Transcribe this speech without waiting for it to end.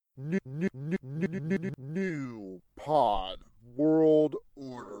New Pod World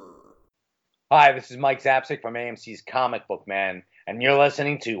Order. Hi, this is Mike Zapsik from AMC's Comic Book Man, and you're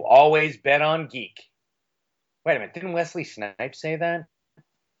listening to Always Bet on Geek. Wait a minute, didn't Wesley Snipes say that?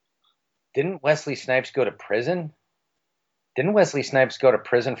 Didn't Wesley Snipes go to prison? Didn't Wesley Snipes go to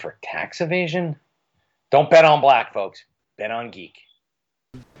prison for tax evasion? Don't bet on black, folks. Bet on geek.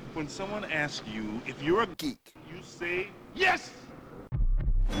 When someone asks you if you're a geek, you say yes!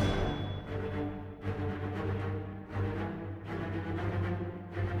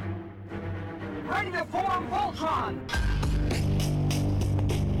 Ready to form Voltron!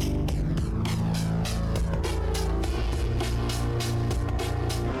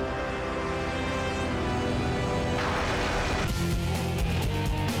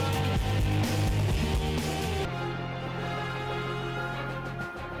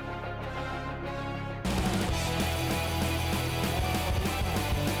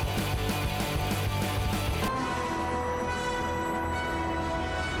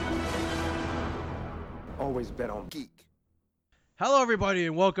 Always Bet on Geek. Hello, everybody,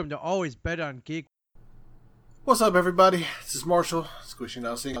 and welcome to Always Bet on Geek. What's up, everybody? This is Marshall, Squishy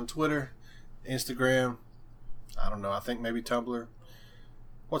Now Sing on Twitter, Instagram, I don't know, I think maybe Tumblr.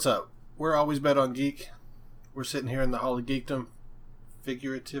 What's up? We're Always Bet on Geek. We're sitting here in the Hall of Geekdom,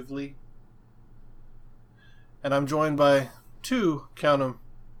 figuratively. And I'm joined by two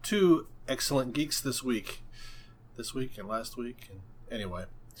excellent geeks this week. This week and last week. And anyway.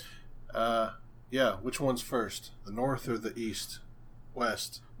 Yeah, which one's first? The North or the East?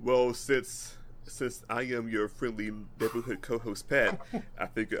 West? Well, since I am your friendly neighborhood co-host, Pat, I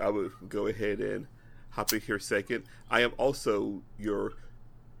figured I would go ahead and hop in here second. I am also your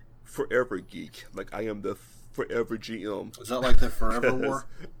forever geek. Like, I am the forever GM. Is that like the Forever War?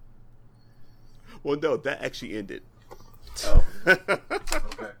 Well, no, that actually ended. Oh.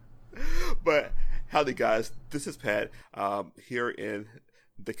 Okay. But, howdy guys, this is Pat, here in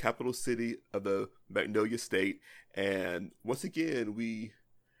the capital city of the Magnolia State, and once again,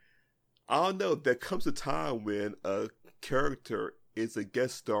 I don't know, there comes a time when a character is a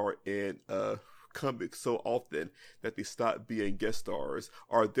guest star in a comic so often that they stop being guest stars,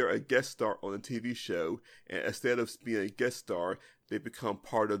 or they're a guest star on a TV show, and instead of being a guest star, they become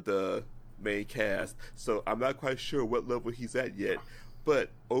part of the main cast. So I'm not quite sure what level he's at yet, but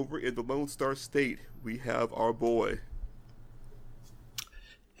over in the Lone Star State, we have our boy.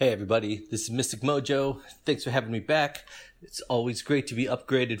 Hey everybody, this is Mystic Mojo. Thanks for having me back. It's always great to be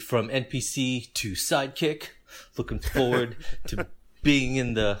upgraded from NPC to sidekick. Looking forward to being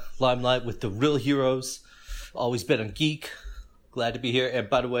in the limelight with the real heroes. Always Bet on Geek. Glad to be here.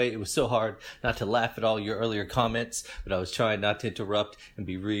 And by the way, it was so hard not to laugh at all your earlier comments, but I was trying not to interrupt and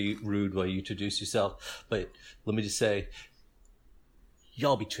be rude while you introduce yourself. But let me just say,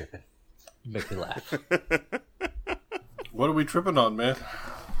 y'all be tripping. You make me laugh. What are we tripping on, man?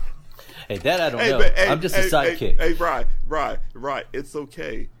 Hey, that I don't know. I'm just a sidekick. Hey, right. It's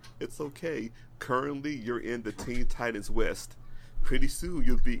okay. Currently, you're in the Teen Titans West. Pretty soon,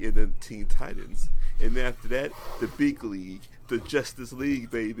 you'll be in the Teen Titans. And then after that, the big league, the Justice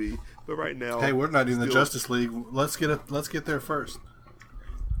League, baby. But right now... Hey, we're not in the Justice League. Let's get there first.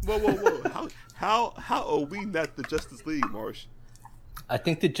 Whoa. How are we not the Justice League, Marsh? I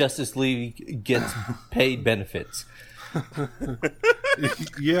think the Justice League gets paid benefits.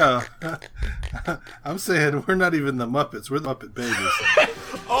 Yeah. I'm saying we're not even the Muppets. We're the Muppet Babies.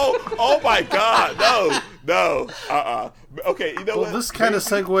 oh my God. No. Okay, you know what? Well, this kind of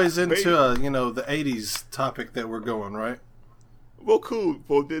segues into, the 80s topic that we're going, right? Well, cool.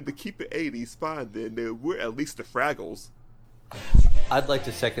 Well, then to keep it 80s, fine then. We're at least the Fraggles. I'd like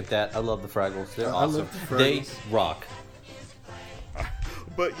to second that. I love the Fraggles. They're I awesome. love the Fraggles. They rock.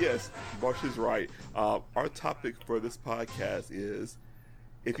 But yes, Marsh is right. Our topic for this podcast is,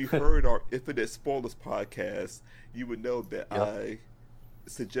 if you heard our Infinite Spoilers podcast, you would know that I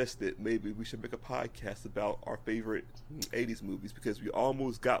suggested maybe we should make a podcast about our favorite 80s movies, because we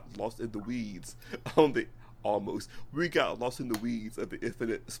almost got lost in the weeds we got lost in the weeds of the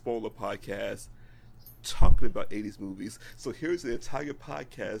Infinite Spoiler podcast talking about 80s movies. So here's an entire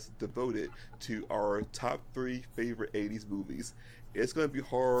podcast devoted to our top 3 favorite 80s movies. It's going to be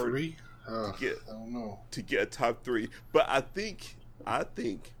hard 3? to get, I don't know. to get a top 3, but I think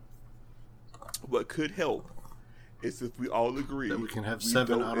what could help is if we all agree That we can have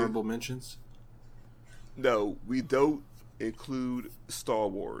 7 honorable mentions? No, we don't include Star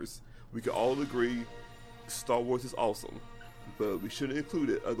Wars. We can all agree Star Wars is awesome, but we shouldn't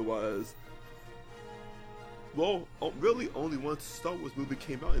include it, otherwise... Well, really only one Star Wars movie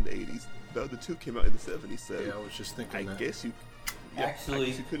came out in the 80s. The other 2 came out in the 70s, so... Yeah, I was just thinking that. I guess you yeah, Actually- I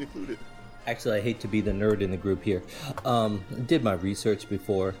guess you could include it. Actually, I hate to be the nerd in the group here. Did my research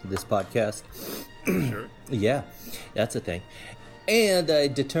before this podcast. Sure. Yeah, that's a thing. And I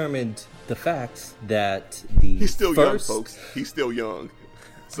determined the facts that the He's still first... young, folks. He's still young.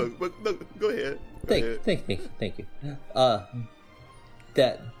 So, but no, go ahead. Go ahead. Thank you.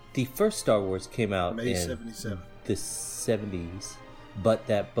 That the first Star Wars came out May in 77. the 70s, but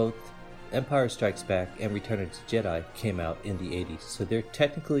that both Empire Strikes Back and Return of the Jedi came out in the 80s. So they're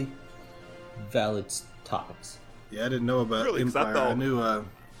technically valid topics. Yeah, I didn't know about Really? 'Cause I Empire. I knew.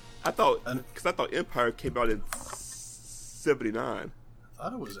 I thought Empire came out in 79. I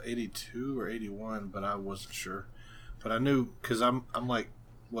thought it was 82 or 81, but I wasn't sure. But I knew because I'm like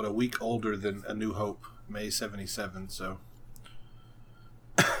what, a week older than A New Hope, May 77. So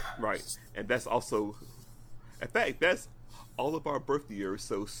Right. And that's also, in fact, that's all of our birth years.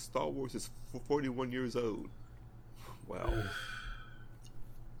 So Star Wars is 41 years old. Wow.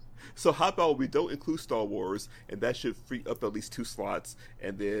 So how about we don't include Star Wars, and that should free up at least 2 slots,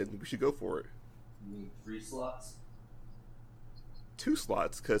 and then we should go for it. 3 slots? 2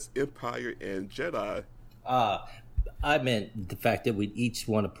 slots, because Empire and Jedi. I meant the fact that we'd each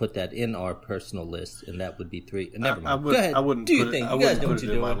want to put that in our personal list, and that would be 3. Never mind. I Go ahead. I wouldn't do put your it, thing. I You guys wouldn't know put what it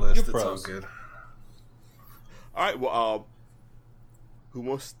you're in my doing. list. You're It's all pros. good. All right, well, who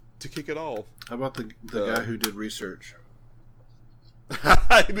wants to kick it off? How about the guy who did research?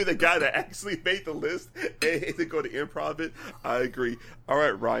 I mean, the guy that actually made the list and to go to improv it. I agree. All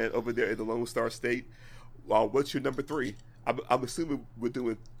right, Ryan, over there in the Lone Star State. What's your number 3? I'm assuming we're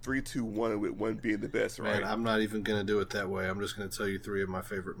doing 3, 2, 1, with 1 being the best, right? Man, I'm not even going to do it that way. I'm just going to tell you 3 of my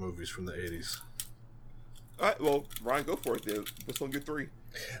favorite movies from the 80s. All right, well, Ryan, go for it then. What's on your 3?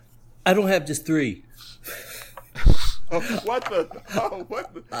 I don't have just 3. What the? Oh,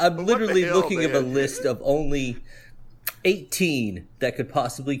 what the? I'm what literally the hell, looking at a man? list of only 18 that could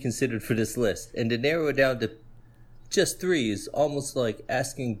possibly be considered for this list, and to narrow it down to just 3 is almost like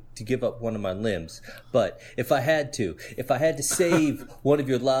asking to give up one of my limbs. But if I had to save one of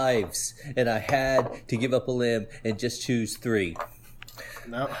your lives, and I had to give up a limb and just choose 3,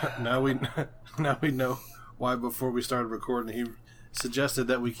 Now we know why before we started recording he suggested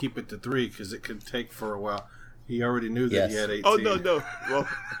that we keep it to 3 because it could take for a while. He already knew that he Yes. had 18. Oh no!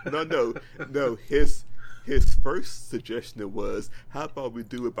 Well, no. His first suggestion was, how about we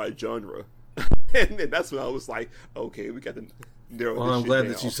do it by genre? And then that's when I was like, okay, we got to narrow. Well, this I'm shit glad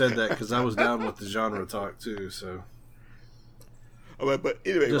down. that you said that because I was down with the genre talk too. So All right, but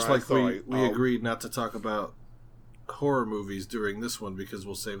anyway, just Ryan, like sorry. we agreed not to talk about horror movies during this one because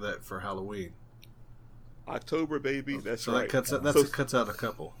we'll save that for Halloween. October, baby. That's So right. that cuts out a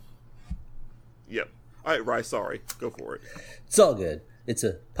couple. Yep. All right, Ryan. Sorry. Go for it. it's all good. It's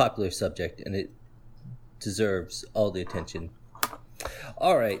a popular subject, and it deserves all the attention.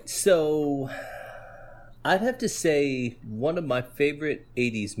 All right, so I'd have to say one of my favorite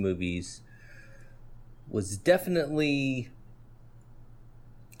 80s movies was definitely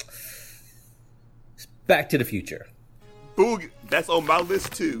Back to the Future. Boog, that's on my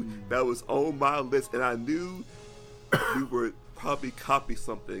list too. That was on my list, and I knew we would probably copy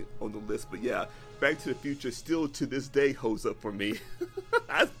something on the list. But yeah, Back to the Future still to this day holds up for me.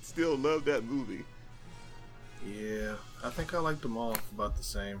 I still love that movie. Yeah, I think I liked them all about the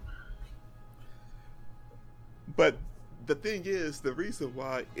same. But the thing is, the reason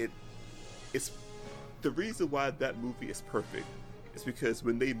why that movie is perfect is because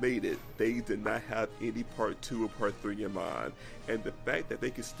when they made it, they did not have any part 2 or part 3 in mind. And the fact that they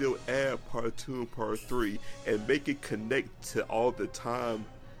can still add part 2 and part 3 and make it connect to all the time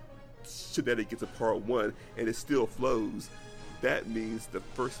shenanigans of part 1 and it still flows, that means the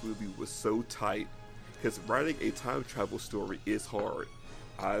first movie was so tight. Because writing a time travel story is hard.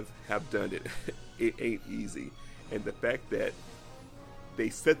 I have done it. It ain't easy. And the fact that they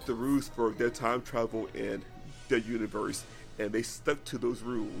set the rules for their time travel in their universe and they stuck to those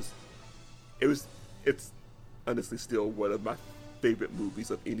rules, it's honestly still one of my favorite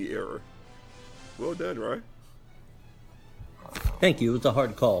movies of any era. Well done, right? Thank you. It was a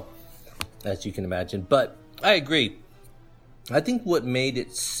hard call, as you can imagine. But I agree. I think what made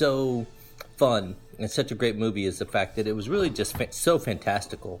it so fun and such a great movie is the fact that it was really just so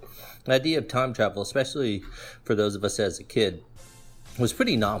fantastical. The idea of time travel, especially for those of us as a kid, was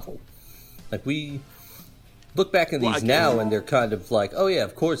pretty novel. Like, we look back at these now and they're kind of like, oh yeah,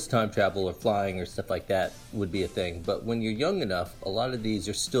 of course time travel or flying or stuff like that would be a thing. But when you're young enough, a lot of these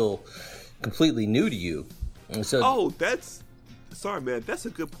are still completely new to you. And so, sorry man, that's a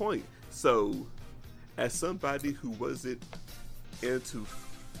good point. So, as somebody who wasn't into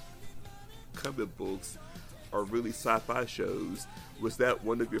comic books, or really sci-fi shows, was that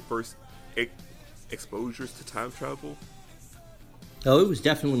one of your first exposures to time travel? Oh, it was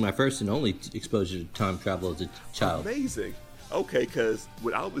definitely my first and only exposure to time travel as a child. Amazing. Okay, because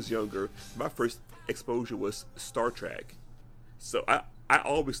when I was younger, my first exposure was Star Trek. So I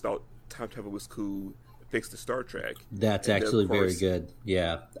always thought time travel was cool thanks to Star Trek. That's actually very good.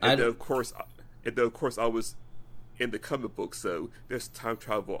 Yeah. And then of course I was in the comic book, so there's time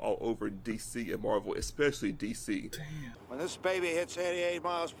travel all over DC and Marvel, especially DC. Damn. When this baby hits 88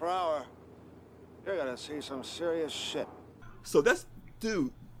 miles per hour, you're gonna see some serious shit. So that's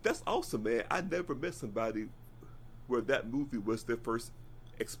awesome, man. I never met somebody where that movie was their first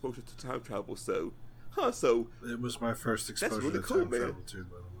exposure to time travel. So it was my first exposure really to cool, time man. travel too,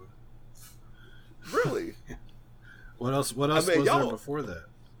 by the way. Really? What else was there before that?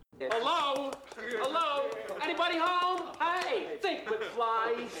 Hello? Hello? Anybody home? Hey, think with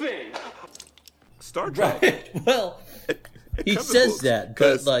fly, think. Star Trek. Right. Well, he comic says books, that, but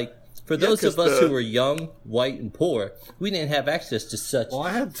 'cause- like for those of 'cause us who were young, white, and poor, we didn't have access to such Well,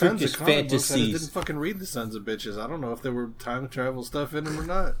 I had tons of freakish comic books. I fantasies. didn't fucking read the sons of bitches. I don't know if there were time travel stuff in them or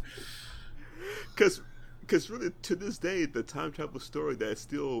not. Because really, to this day, the time travel story that's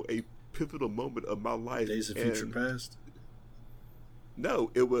still a pivotal moment of my life. Days of Future And Past.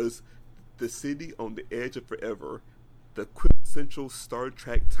 No, it was The City on the Edge of Forever, the quintessential Star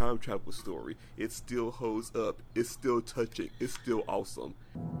Trek time travel story. It still holds up. It's still touching. It's still awesome.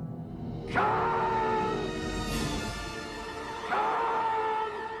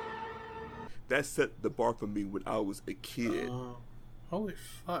 That set the bar for me when I was a kid. Holy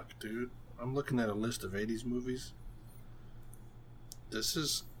fuck, dude. I'm looking at a list of 80s movies. This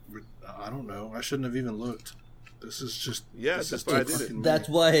is... I don't know. I shouldn't have even looked. This is just... Yeah, this that's is why I too did it. fucking That's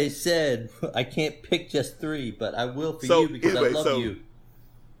many. why I said I can't pick just 3, but I will for So, you because anyway, I love so- you.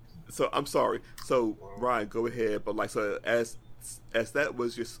 So I'm sorry. So Ryan, go ahead. But as that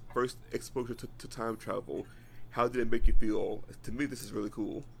was your first exposure to time travel, how did it make you feel? To me, this is really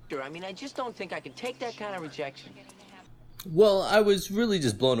cool. I mean, I just don't think I can take that kind of rejection. Well, I was really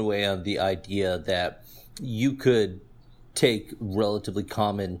just blown away on the idea that you could take relatively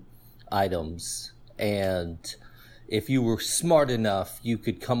common items and if you were smart enough, you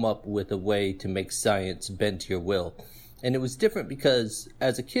could come up with a way to make science bend to your will. And it was different because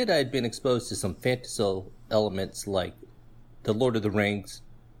as a kid, I had been exposed to some fantastical elements like the Lord of the Rings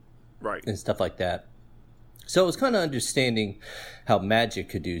Right. and stuff like that. So it was kind of understanding how magic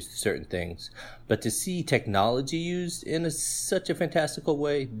could do certain things. But to see technology used in such a fantastical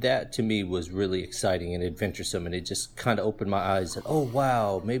way, that to me was really exciting and adventuresome. And it just kind of opened my eyes that, oh,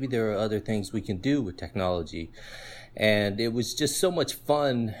 wow, maybe there are other things we can do with technology. And it was just so much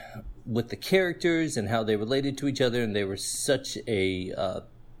fun with the characters and how they related to each other. And they were such a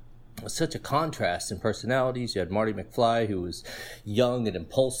contrast in personalities. You had Marty McFly, who was young and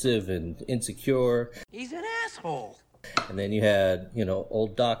impulsive and insecure. He's an asshole. And then you had,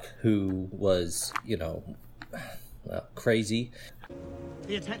 old Doc, who was, crazy.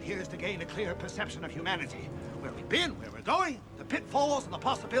 The intent here is to gain a clear perception of humanity. Where we've been, where we're going, the pitfalls and the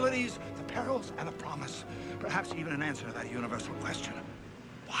possibilities, the perils and the promise. Perhaps even an answer to that universal question.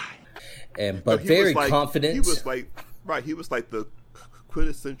 Why? But very confident. He was like the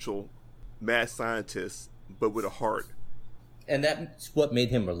quintessential mad scientist, but with a heart. And that's what made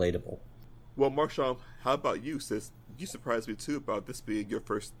him relatable. Well, Marshawn, how about you? Since you surprised me too about this being your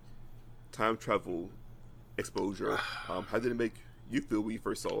first time travel exposure, how did it make you feel when you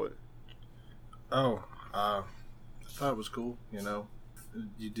first saw it? I thought it was cool.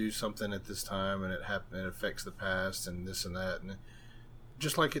 You do something at this time and it affects the past and this and that, and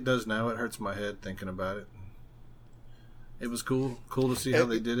just like it does now, it hurts my head thinking about it. It was cool to see how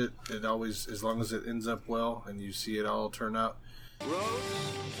they did it. It always, as long as it ends up well and you see it all turn out. Roads?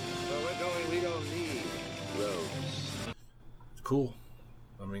 Where we're going, we don't need roads. Cool.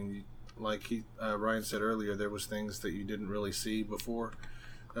 I mean, like Ryan said earlier, there was things that you didn't really see before.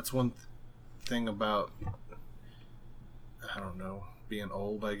 That's one thing about, I don't know, being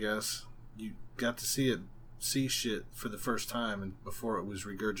old, I guess. You got to see shit for the first time, and before it was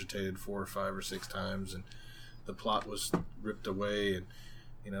regurgitated 4 or 5 or 6 times, and the plot was ripped away, and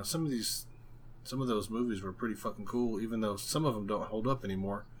some of those movies were pretty fucking cool, even though some of them don't hold up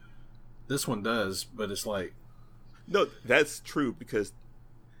anymore. This one does, but it's like, no, that's true because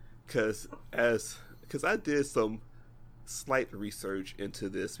I did some slight research into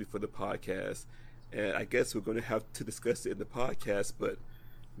this before the podcast, and I guess we're going to have to discuss it in the podcast. But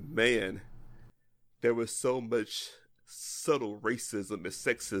man, there was so much subtle racism and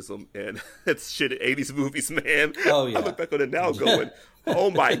sexism and it's shit in 80s movies, man. Oh, yeah. I look back on it now going, oh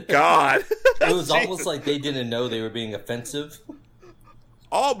my God. It was almost like they didn't know they were being offensive.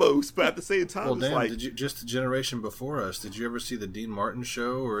 Almost, but at the same time, Well, it's damn, like... did you, just the generation before us, did you ever see the Dean Martin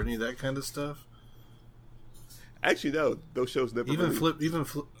show or any of that kind of stuff? Actually, no. Those shows never really Flip appealed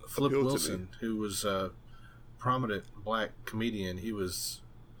to me. Wilson, who was a prominent black comedian, he was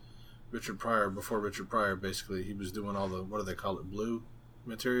Richard Pryor, before Richard Pryor, basically. He was doing all the, what do they call it, blue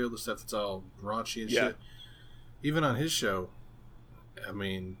material, the stuff that's all raunchy and shit. Even on his show, I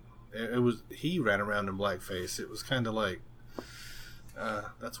mean, it was, he ran around in blackface. It was kind of like,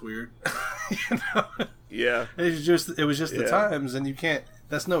 that's weird. You know? Yeah. It was just the times, and you can't,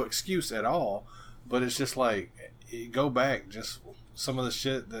 that's no excuse at all, but it's just like, you go back, just some of the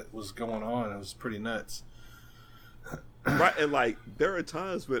shit that was going on, it was pretty nuts. Right, and like there are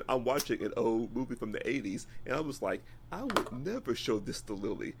times when I'm watching an old movie from the 80s and I was like, I would never show this to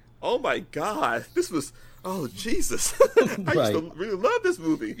Lily. Oh my God, this was, oh Jesus. I used to really love this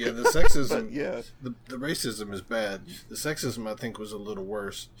movie. Yeah, the sexism, But, yeah. the racism is bad. The sexism, I think, was a little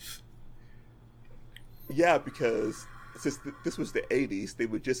worse. Yeah, because since this was the 80s, they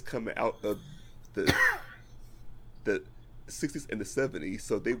were just coming out of the 60s and the 70s,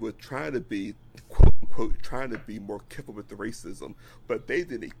 so they were trying to be, quote unquote, trying to be more careful with the racism, but they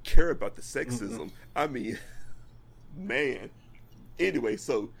didn't care about the sexism. Mm-hmm. I mean, man. Anyway,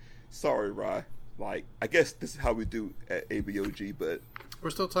 so, sorry, Rye. Like, I guess this is how we do at ABOG, but... We're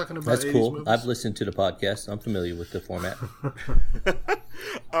still talking about That's 80s cool. movies. I've listened to the podcast. I'm familiar with the format.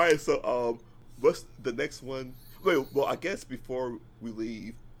 All right, so what's the next one? Well, I guess before we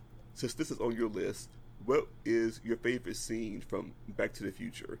leave, since this is on your list, what is your favorite scene from Back to the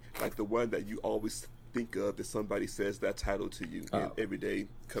Future? Like the one that you always think of that somebody says that title to you in everyday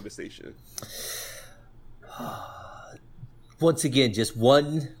conversation. Once again, just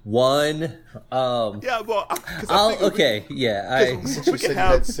one. Yeah, well, okay, yeah. We can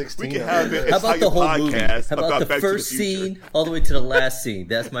have it. How about the whole movie? How about the Back first to the Future? scene all the way to the last scene?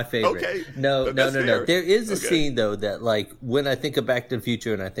 That's my favorite. Okay, No. that's fair. There is a Okay. scene though that, like, when I think of Back to the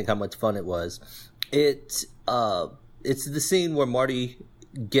Future and I think how much fun it was, it's the scene where Marty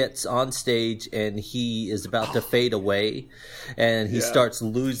gets on stage and he is about to fade away and he starts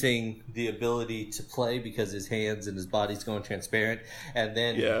losing the ability to play because his hands and his body's going transparent, and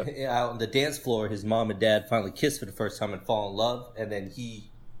then out on the dance floor his mom and dad finally kiss for the first time and fall in love, and then he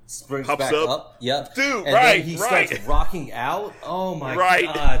springs Pops back up. Yep. Dude, and then he starts rocking out. Oh my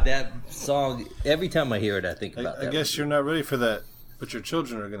God, that song, every time I hear it I think about that. I guess you're not ready for that, but your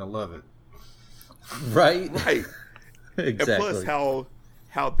children are going to love it. Right? And Exactly. plus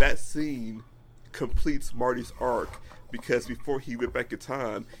how that scene completes Marty's arc, because before he went back in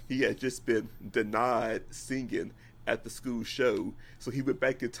time, he had just been denied singing at the school show. So he went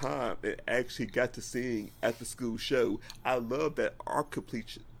back in time and actually got to sing at the school show. I love that arc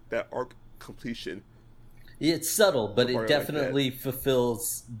completion. It's subtle, but it Part like definitely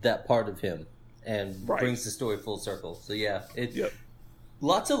fulfills that part of him and Right. brings the story full circle. So yeah,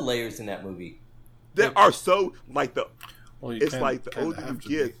 lots of layers in that movie. There are so like the. Well, It's like the older you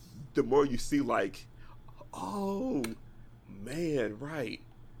get, the more you see like, oh man, right?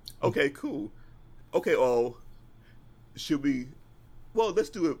 Okay, cool. Okay, should we? Well, let's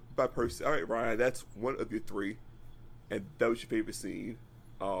do it by person. All right, Ryan, that's one of your three, and that was your favorite scene.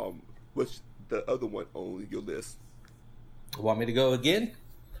 What's the other one on your list? Want me to go again?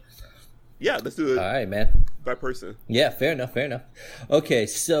 Yeah, let's do it. All right, man. By person. Yeah, fair enough. Okay,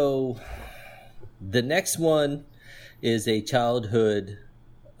 so the next one is a childhood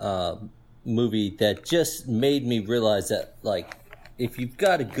movie that just made me realize that, like, if you've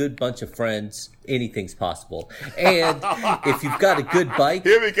got a good bunch of friends, anything's possible. And if you've got a good bike,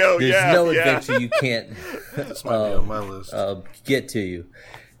 Here we go. there's no adventure you can't This might be on my list. get to you.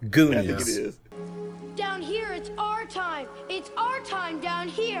 I Goonies. think it is. Down here, it's our time. It's our time down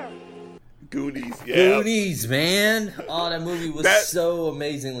here. Goonies. Yeah. Goonies, man. Oh, that movie was so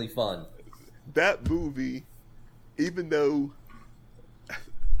amazingly fun. That movie, even though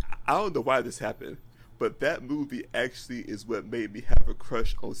I don't know why this happened, but that movie actually is what made me have a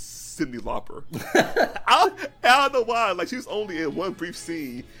crush on Cyndi Lauper. I don't know why. Like, she was only in one brief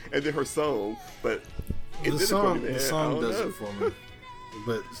scene and then her song, but it The did song, it for me, man. the I song don't does know. it for me.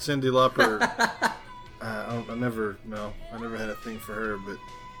 But Cyndi Lauper, I never had a thing for her, but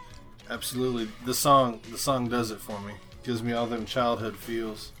absolutely, the song does it for me. Gives me all them childhood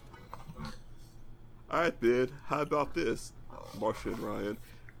feels. All right, then. How about this, Marsha and Ryan?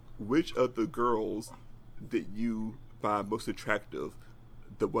 Which of the girls did you find most attractive?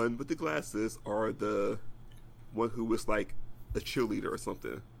 The one with the glasses or the one who was like a cheerleader or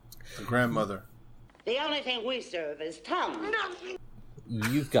something. The grandmother. The only thing we serve is tongue.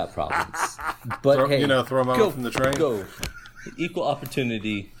 You've got problems. But throw, hey, throw them out from the train. Go. Equal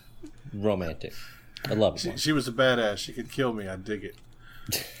opportunity, romantic. I love it. She was a badass. She could kill me. I dig it.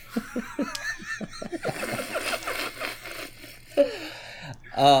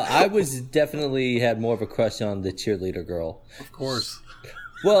 I was definitely had more of a crush on the cheerleader girl. Of course.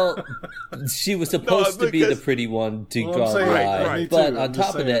 Well, she was supposed to be the pretty one to draw the eye, but on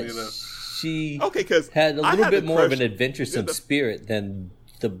top of that, she had a little bit more of an adventuresome spirit than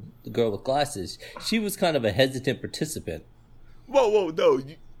the girl with glasses. She was kind of a hesitant participant. Whoa, no.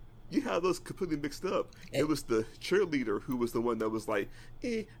 You have those completely mixed up. It was the cheerleader who was the one that was like,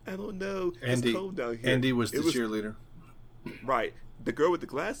 I don't know. It's cold down here. Andy was the cheerleader. Right. The girl with the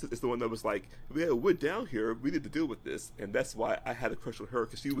glasses is the one that was like, we're down here. We need to deal with this. And that's why I had a crush on her,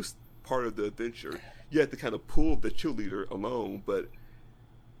 because she was part of the adventure. You had to kind of pull the cheerleader along, but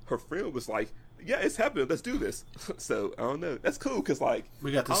her friend was like, yeah, it's happening. Let's do this. So, I don't know. That's cool, because like...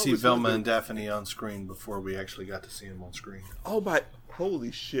 We got to see Velma and Daphne on screen before we actually got to see them on screen. Oh my...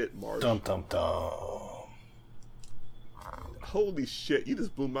 Holy shit, Mark. Dum, dum, dum. Holy shit, you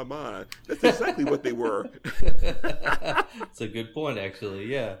just blew my mind. That's exactly what they were. It's a good point,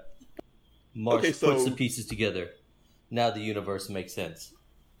 actually, yeah. Marsh puts the pieces together. Now the universe makes sense.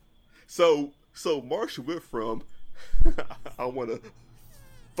 So Marsh went from, I want to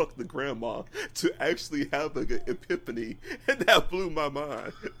fuck the grandma, to actually having an epiphany, and that blew my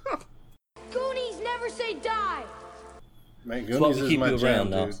mind. Goonies never say die! Man, Goonies is my jam,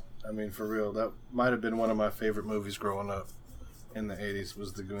 dude. I mean, for real, that might have been one of my favorite movies growing up in the 80s,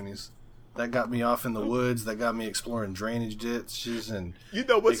 was the Goonies. That got me off in the woods. That got me exploring drainage ditches and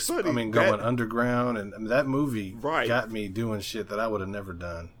what's funny? I mean, going underground, and that movie got me doing shit that I would have never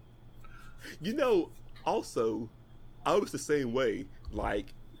done. Also, I was the same way.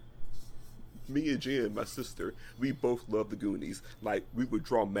 Like, me and Jen, my sister, we both loved the Goonies. Like, we would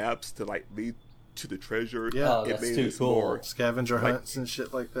draw maps to like lead to the treasure. Yeah, that's too cool. Scavenger hunts and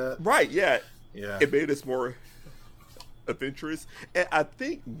shit like that. Right? Yeah. Yeah. It made us more adventurous, and I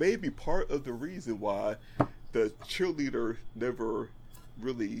think maybe part of the reason why the cheerleader never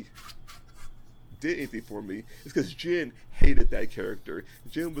really did anything for me is because Jen hated that character.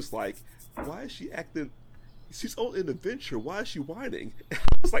 Jen was like, why is she acting, she's on an adventure, why is she whining? I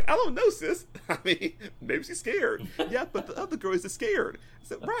was like, I don't know, sis. I mean, maybe she's scared. Yeah, but the other girl isn't scared. I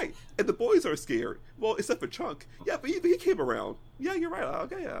said, right, and the boys are scared. Well, except for Chunk. Yeah, but he came around. Yeah, you're right.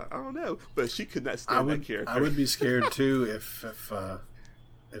 Okay, I don't know, but she could not stand that character. I would be scared too if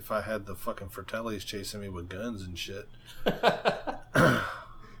I had the fucking Fratellis chasing me with guns and shit.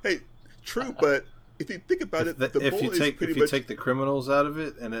 Hey, true, but if you think about it, if you take the criminals out of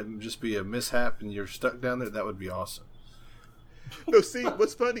it and it just be a mishap and you're stuck down there, that would be awesome. No, see,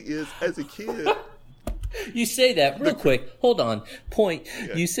 what's funny is, as a kid... You say that real quick. Hold on. Point.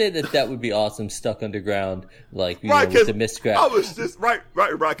 Yeah. You say that would be awesome, stuck underground, like with the miscraft. I was just right.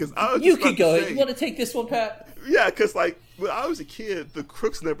 Because I was. You could go. You want to take this one, Pat? Yeah, because like when I was a kid, the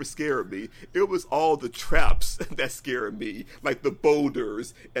crooks never scared me. It was all the traps that scared me, like the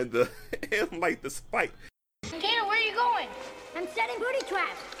boulders and like the spike. Gator, where are you going? I'm setting booty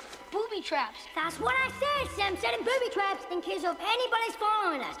traps. Booby traps. That's what I said, Sam. Setting booby traps in case of anybody's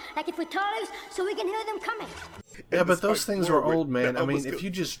following us. Like if we're tall, so we can hear them coming. Yeah, but those things were old, man. I mean, if you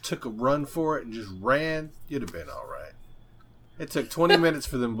just took a run for it and just ran, you'd have been all right. It took 20 minutes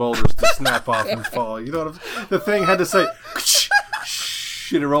for them boulders to snap off and fall. You know what I'm saying? The thing had to say,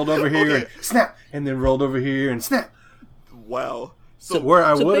 shit, it rolled over here and snap, and then rolled over here and snap. Wow. So where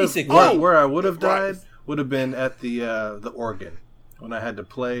I would have died would have been at the organ. When I had to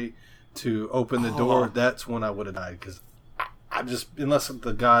play to open the door, that's when I would have died. Because I just, unless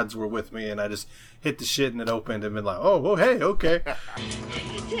the gods were with me and I just hit the shit and it opened and been like, oh, hey, okay.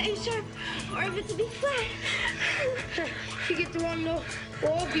 It's A sharp, or if it's a B flat. If you get the wrong note,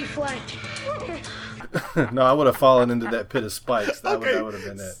 or B flat. No, I would have fallen into that pit of spikes. That would have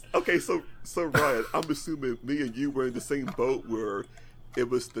been it. Okay, so Ryan, I'm assuming me and you were in the same boat where it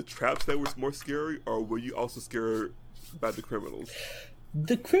was the traps that was more scary, or were you also scared by the criminals?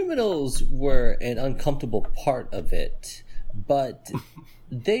 The criminals were an uncomfortable part of it, but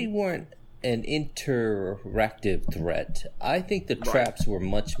they weren't an interactive threat. I think the traps were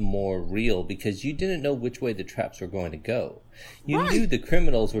much more real because you didn't know which way the traps were going to go. You knew the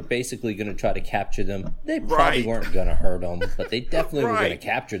criminals were basically going to try to capture them. They probably weren't going to hurt them, but they definitely were going to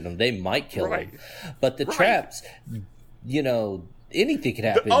capture them. They might kill them. But the traps, anything could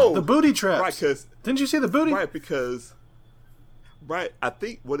happen. The booty traps. Right, because... Didn't you see the booty? Right, because... Right. I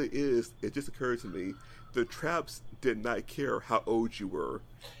think what it is, it just occurred to me, the traps did not care how old you were,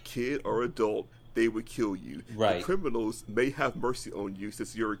 kid or adult, they would kill you. Right. The criminals may have mercy on you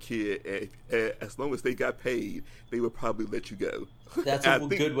since you're a kid, and as long as they got paid, they would probably let you go. That's a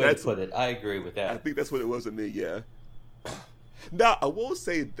good way to put it. I agree with that. I think that's what it was with me, yeah. Now, I will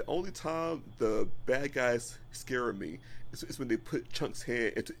say the only time the bad guys scare me is when they put Chunk's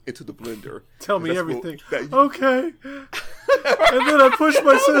hand into the blender. Tell me everything. Okay. And then I pushed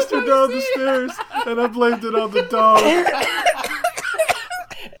my sister down the stairs, and I blamed it on the dog.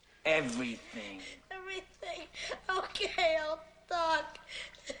 Everything. Okay, I'll talk.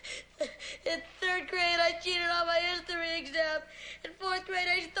 In 3rd grade, I cheated on my history exam. In 4th grade,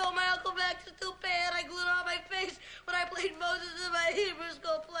 I stole my Uncle Max's toupee and I glued it on my face when I played Moses in my Hebrew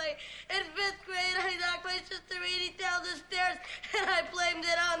school play. In 5th grade, I knocked my sister Edie down the stairs and I blamed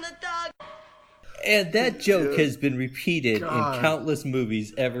it on the dog. And that joke has been repeated in countless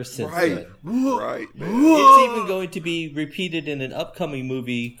movies ever since then. Right. It's even going to be repeated in an upcoming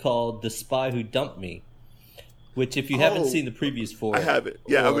movie called The Spy Who Dumped Me. Which, if you haven't seen the previews for it, I haven't.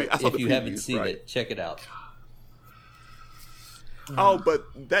 Yeah, I mean, I saw if the you previews, haven't seen right. it, check it out. Oh, but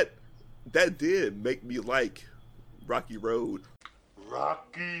that did make me like Rocky Road.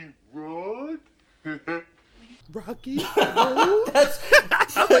 Rocky Road? Rocky Road?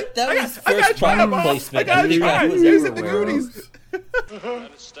 That was first product placement. I think got was it in the everywhere. Goonies.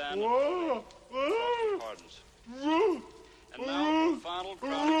 Stand pardons. And now, the final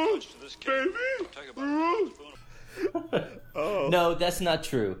crowning touch to this cake. Take about a spoon. No, that's not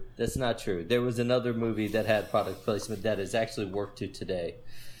true. That's not true. There was another movie that had product placement that has actually worked to today.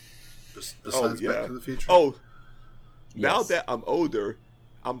 Besides Back to the Future? Oh, now that I'm older,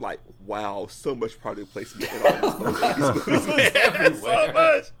 I'm like, wow, so much product placement in all these movies. Man, so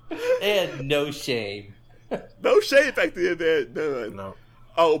much. They had no shame. No shame back then, man. None. No.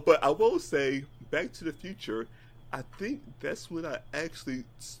 Oh, but I will say, Back to the Future, I think that's when I actually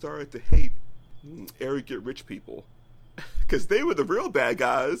started to hate arrogant rich people. Because they were the real bad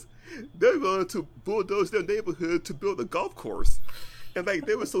guys. They were going to bulldoze their neighborhood to build a golf course. And like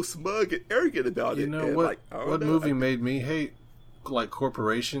they were so smug and arrogant about it. You know and, what? Like, What movie made me hate like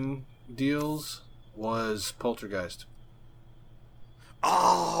corporation deals was Poltergeist.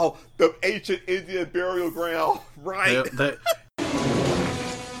 Oh, the ancient Indian burial ground, right?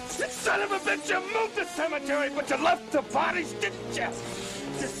 Son of a bitch, you moved the cemetery, but you left the bodies, didn't you?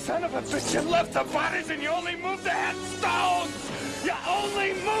 You son of a bitch, you left the bodies and you only moved the headstones! You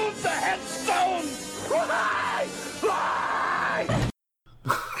only moved the headstones! Why? Why?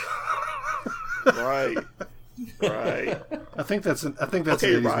 Right. I think that's an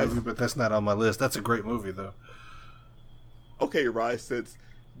 80s movie, but that's not on my list. That's a great movie though. Okay, Rye, since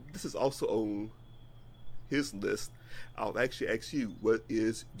this is also on his list, I'll actually ask you, what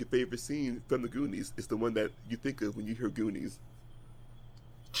is your favorite scene from the Goonies? It's the one that you think of when you hear Goonies.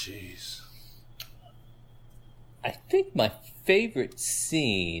 Jeez. I think my favorite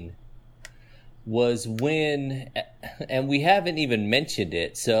scene was when, and we haven't even mentioned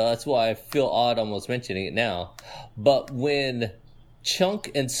it, so that's why I feel odd almost mentioning it now, but when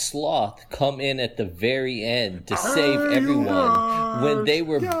Chunk and Sloth come in at the very end to save everyone, when they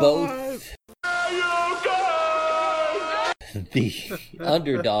were both the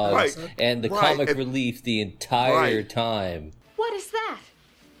underdogs and the comic relief the entire time. What is that?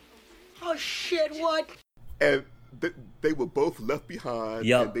 Oh shit, what? And they were both left behind,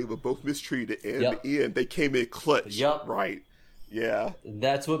 and they were both mistreated, and in the end, they came in clutch. Right. Yeah.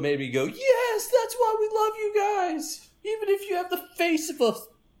 That's what made me go, yes, that's why we love you guys. Even if you have the face of a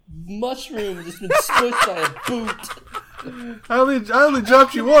mushroom that's been squished by a boot. I only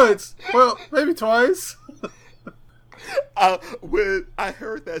dropped you once. Well, maybe twice. When I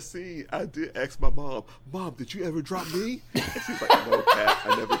heard that scene, I did ask my mom, "Mom, did you ever drop me?" And she's like, "No, Pat,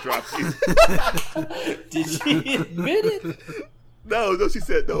 I never dropped you." Did she admit it? No, she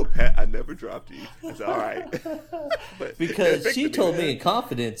said, "No, Pat, I never dropped you." I said, "All right." But because she told me in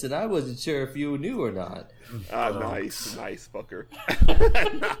confidence, and I wasn't sure if you knew or not. Nice, fucker.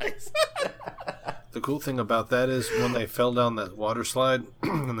 Nice. The cool thing about that is when they fell down that water slide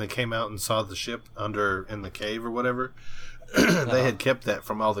and they came out and saw the ship in the cave or whatever, they had kept that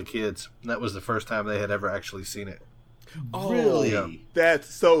from all the kids. And that was the first time they had ever actually seen it. Oh, really? Yeah.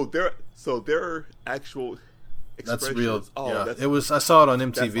 That's so their actual expressions. That's real. Oh, yeah. It was. I saw it on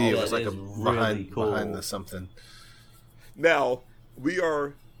MTV. That's It was like a really behind the something. Now we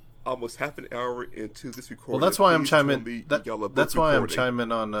are almost half an hour into this recording. Well, that's why I'm Please chiming. tell me That's why I'm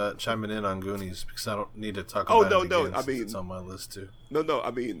recording. chiming in on Goonies, because I don't need to talk Oh, about no, it again, I mean, it's on my list too. No,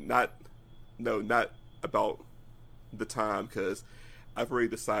 I mean not about the time because I've already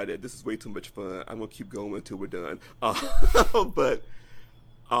decided this is way too much fun. I'm gonna keep going until we're done. But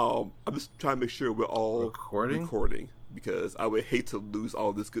I'm just trying to make sure we're all recording because I would hate to lose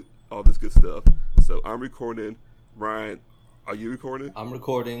all this good stuff. So I'm recording. Ryan, are you recording? I'm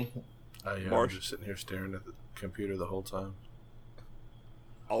recording. Yeah, I'm just sitting here staring at the computer the whole time.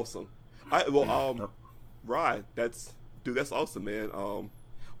 Awesome. Ryan, that's awesome, man.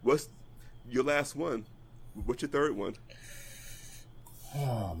 What's your last one? What's your third one?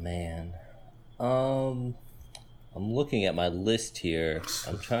 Oh man, I'm looking at my list here.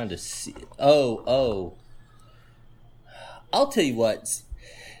 I'm trying to see. Oh, I'll tell you what.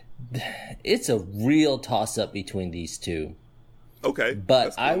 It's a real toss-up between these two. Okay,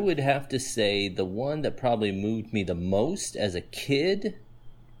 but I would have to say the one that probably moved me the most as a kid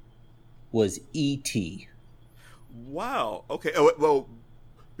was E.T. Wow. Okay. Oh, well,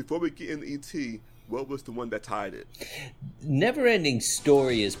 before we get into E.T., what was the one that tied it? Never-Ending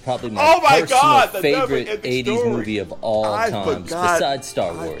Story is probably my personal favorite 80s movie of all times, besides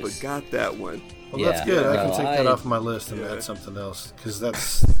Star Wars. I forgot that one. Well, that's good. I can take that off my list and add something else because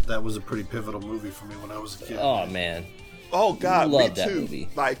that was a pretty pivotal movie for me when I was a kid. Oh man. Oh God, love me that too. Movie.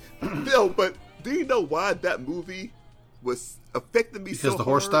 Like, Bill, but do you know why that movie was affecting me so hard? Because the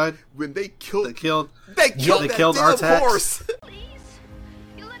horse died? When they killed that damn horse.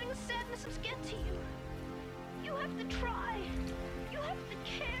 You're letting the sadness get to you. You have to try. You have to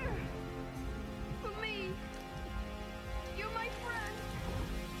care. For me. You're my friend.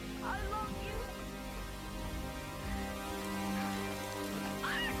 I love you.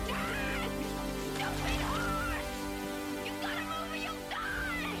 I'm dead! Stupid horse! You gotta move or you'll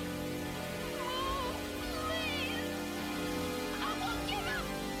die! Move, please! I won't give up!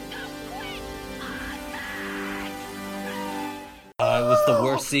 Don't quit! It was the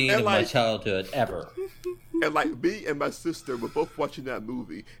worst scene of my childhood ever. And like me and my sister were both watching that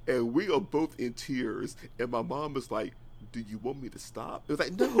movie, and we are both in tears. And my mom was like, "Do you want me to stop?" It was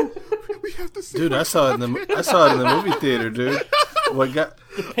like, "No, we have to see." Dude, I saw it in the movie theater, dude. What got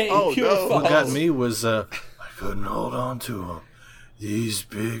what got me was I couldn't hold on to them. These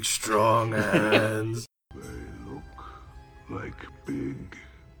big, strong hands. They look like big,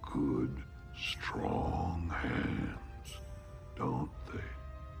 good, strong hands, don't they?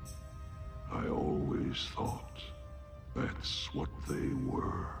 I always thought that's what they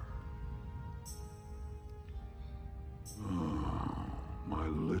were. Oh, my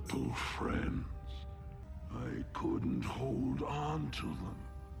little friends. I couldn't hold on to them.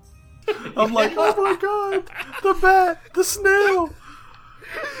 I'm like, oh my God, the bat, the snail.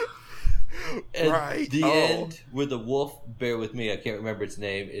 And the end with the wolf, bear with me, I can't remember its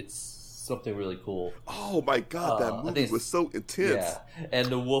name. It's something really cool. Oh my God, that movie was so intense. Yeah, and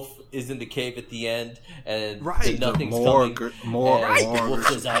the wolf is in the cave at the end, and nothing's more. The wolf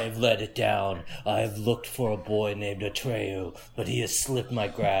says, "I have let it down. I have looked for a boy named Atreyu, but he has slipped my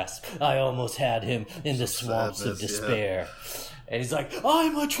grasp. I almost had him in the swamps of despair." Yeah. And he's like,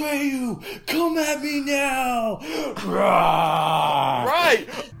 "I'm Atreyu! Come at me now!" Right!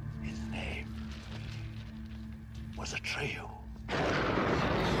 His name was Atreyu.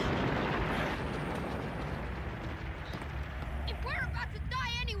 If we're about to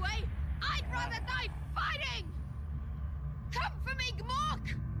die anyway, I'd rather die fighting! Come for me,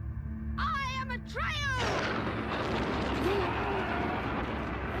 Gmork! I am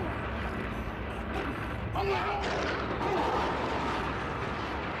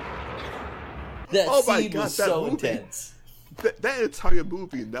That scene was so intense. That entire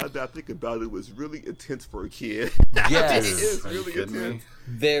movie, now that I think about it, was really intense for a kid. Yes. It is really intense.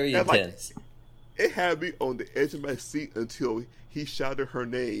 Very intense. It had me on the edge of my seat until he shouted her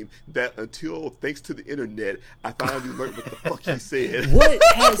name. Thanks to the internet, I finally learned what the fuck he said. What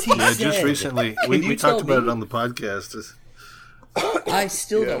has he said? Just recently. We talked about it on the podcast. I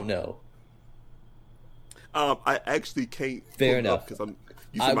still don't know. I actually can't. Fair enough. Because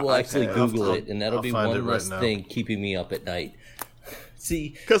I will actually Google it, and that'll be one less thing keeping me up at night. See,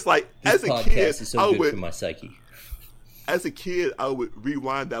 because as a kid, is so good for my psyche. As a kid, I would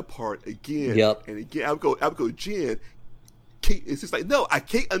rewind that part again and again. I would go, Jen. It's just like, no, I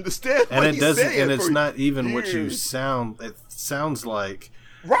can't understand. And what it doesn't, and it's for not even years. what you sound. It sounds like,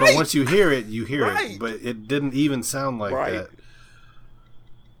 right. But once you hear it, you hear right. it. But it didn't even sound like that.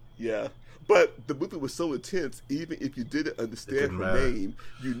 Yeah. But the movie was so intense, even if you didn't understand her name,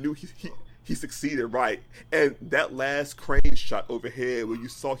 you knew he succeeded, right? And that last crane shot overhead where you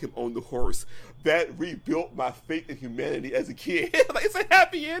saw him on the horse, that rebuilt my faith in humanity as a kid. Like, it's a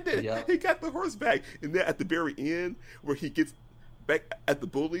happy ending. Yeah. He got the horse back. And then at the very end, where he gets back at the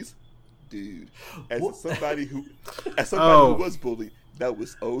bullies, dude. As somebody who was bullied, that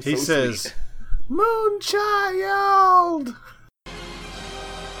was so He sweet. says, Moonchild!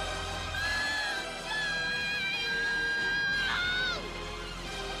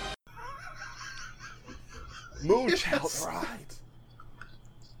 Moonchild, right.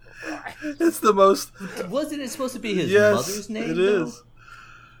 It's the most... Wasn't it supposed to be his Yes, mother's name? it is.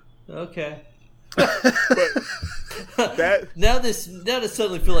 Okay. That now I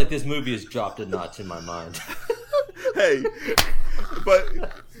suddenly feel like this movie has dropped a notch in my mind. Hey, but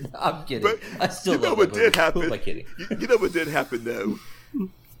I'm kidding. But I still you know love what that did movie. happen? Who am I kidding? You know what did happen though?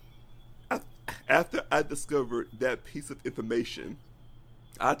 After I discovered that piece of information,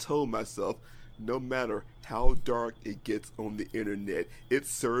 I told myself, no matter how dark it gets on the internet, it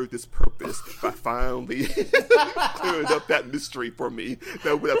served its purpose by finally clearing up that mystery for me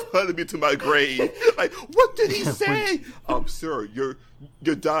that would have hunted me to my grave. Like, what did he say? Sir, you're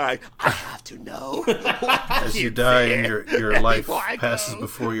dying. I have to know. As you die and your life passes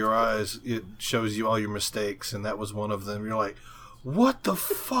before your eyes, it shows you all your mistakes, and that was one of them. You're like, what the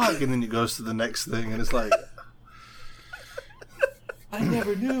fuck? And then it goes to the next thing, and it's like... I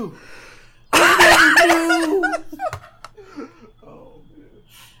never knew.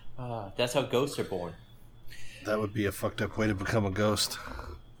 That's how ghosts are born. That would be a fucked up way to become a ghost.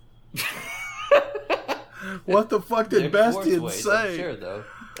 What the fuck did Bastian say? Sure, though.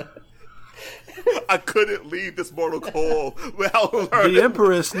 I couldn't leave this mortal coil without learning. The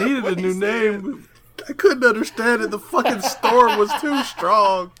Empress needed a new name. I couldn't understand it. The fucking storm was too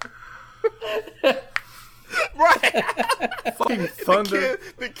strong. Right. Fucking thunder.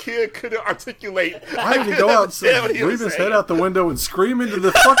 The kid couldn't articulate. I had to go outside, leave his head out the window and scream into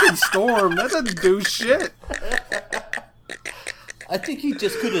the fucking storm. That doesn't do shit. I think he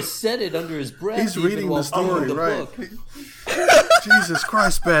just could have said it under his breath. He's reading the story, right? Book. Jesus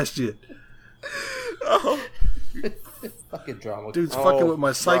Christ, Bastian. Fucking drama. Dude's fucking with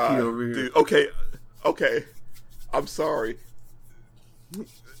my psyche over here. Dude, okay. I'm sorry.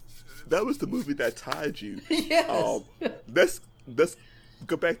 That was the movie that tied you. Yes. Let's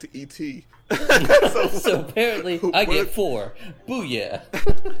go back to E.T. So apparently I get 4. Booyah.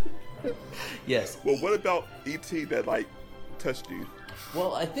 Yes. Well, what about E.T. that touched you?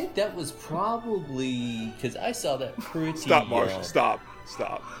 Well, I think that was probably because I saw that pretty. Stop, Marshall. Stop.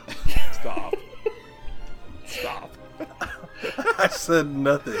 I said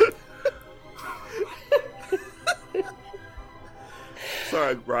nothing.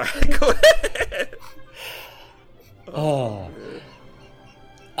 Sorry, Brian. Go ahead. Oh,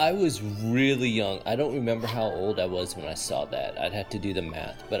 I was really young. I don't remember how old I was when I saw that. I'd have to do the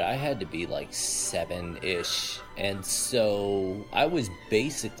math, but I had to be like 7-ish. And so I was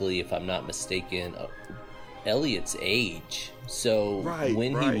basically, if I'm not mistaken, Elliot's age. So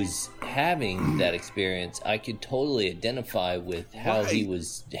when he was having that experience, I could totally identify with how he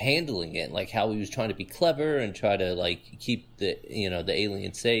was handling it, like how he was trying to be clever and try to keep the the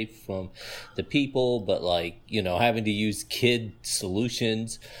alien safe from the people, but having to use kid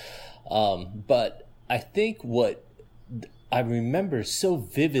solutions. But I think what I remember so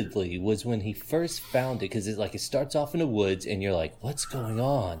vividly was when he first found it, because it starts off in the woods and you're like, what's going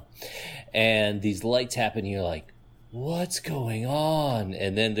on? And these lights happen and you're like, what's going on?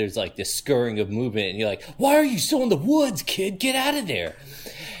 And then there's this scurrying of movement and you're like, why are you still in the woods, kid? Get out of there.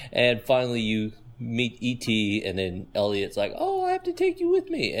 And finally you meet E.T. and then Elliot's like, oh, I have to take you with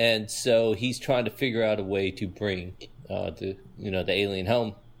me. And so he's trying to figure out a way to bring the alien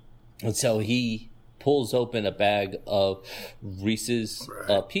home. And so he pulls open a bag of Reese's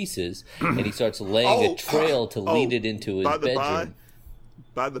Pieces and he starts laying a trail to lead it into his bedroom.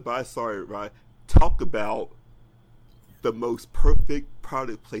 By the by, sorry, right? Talk about the most perfect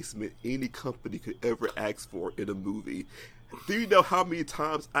product placement any company could ever ask for in a movie. Do you know how many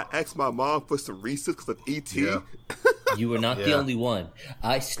times I asked my mom for some Reese's because of E.T.? Yeah. You were not the only one.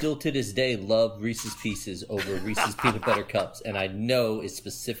 I still to this day love Reese's Pieces over Reese's Peanut Butter Cups, and I know it's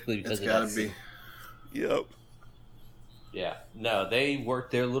specifically because of that. It's gotta be. Yep. Yeah. No, they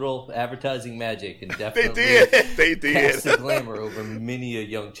worked their little advertising magic and definitely they did. Passed the glamour over many a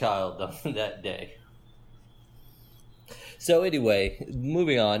young child on that day. So anyway,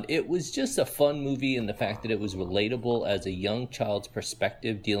 moving on, it was just a fun movie in the fact that it was relatable as a young child's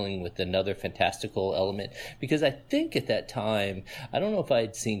perspective dealing with another fantastical element. Because I think at that time, I don't know if I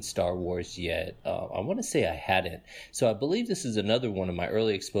had seen Star Wars yet. I want to say I hadn't. So I believe this is another one of my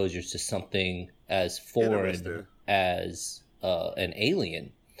early exposures to something as foreign as an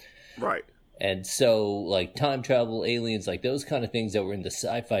alien. Right. And so, time travel, aliens, those kind of things that were in the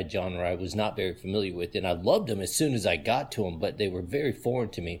sci-fi genre, I was not very familiar with. And I loved them as soon as I got to them, but they were very foreign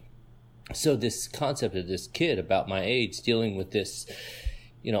to me. So this concept of this kid about my age dealing with this,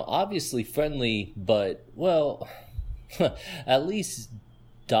 obviously friendly, but, well, at least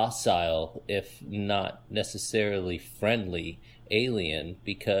docile, if not necessarily friendly alien,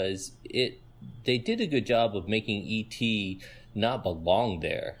 because they did a good job of making E.T. not belong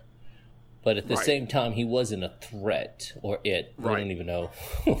there. But at the same time, he wasn't a threat, or it. I don't even know.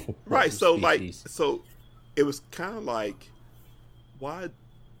 Right. So so it was kind of like, why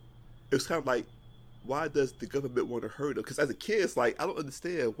does the government want to hurt him? Because as a kid, it's like, I don't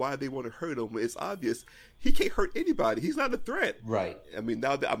understand why they want to hurt him. It's obvious he can't hurt anybody. He's not a threat. Right. I mean,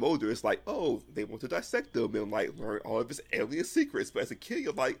 now that I'm older, it's like, oh, they want to dissect him and like learn all of his alien secrets. But as a kid,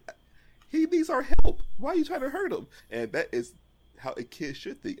 you're like, he needs our help. Why are you trying to hurt him? And that is how a kid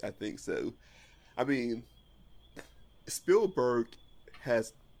should think, I think. So, I mean, Spielberg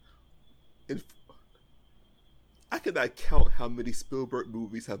has... I cannot count how many Spielberg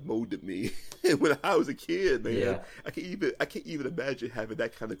movies have molded me. When I was a kid, man, yeah. I can't even imagine having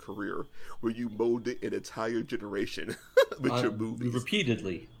that kind of career where you molded an entire generation with your movies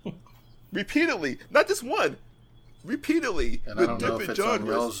repeatedly, not just one, repeatedly. And I don't know if it's on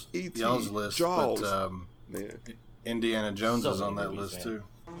y'all's list, Jaws. But man, Indiana Jones is on that list too.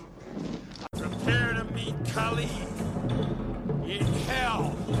 Prepare to meet Kali in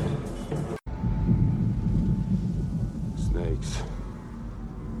hell. Snakes.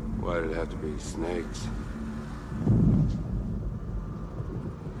 Why did it have to be snakes?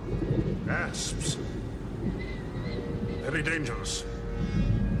 Asps. Very dangerous.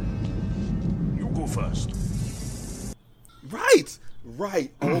 You go first. Right.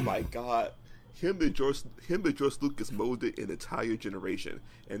 Oh my God. Him and George Lucas molded an entire generation,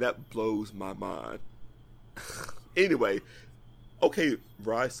 and that blows my mind. Anyway, okay,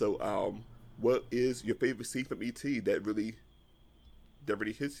 right. So, what is your favorite scene from E.T. that really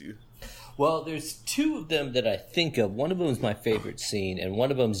hits you? Well, there's two of them that I think of. One of them is my favorite scene, and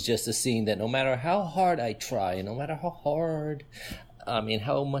one of them is just a scene that no matter how hard I try, and no matter how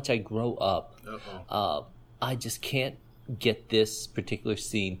much I grow up, I just can't get this particular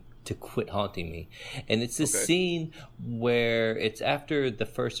scene to quit haunting me. And it's this scene where it's after the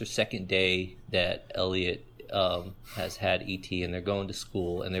first or second day that Elliot has had E.T. and they're going to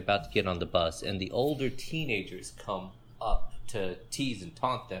school and they're about to get on the bus, and the older teenagers come up to tease and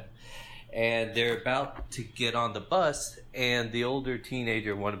taunt them, and they're about to get on the bus, and the older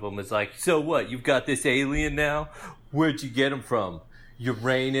teenager, one of them, is like, so what, you've got this alien now? Where'd you get him from?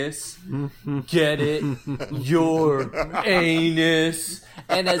 Uranus? Get it? Your anus?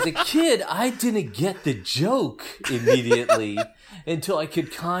 And as a kid, I didn't get the joke immediately until I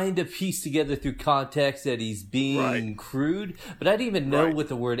could kind of piece together through context that he's being crude. But I didn't even know what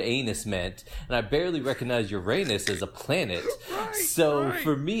the word anus meant. And I barely recognized Uranus as a planet. So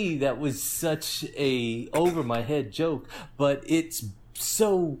for me, that was such a over-my-head joke. But it's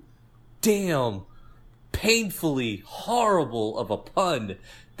so damn painfully horrible of a pun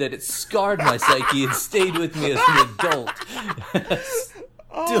that it scarred my psyche and stayed with me as an adult. I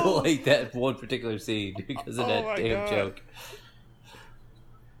still hate that one particular scene because of that damn joke.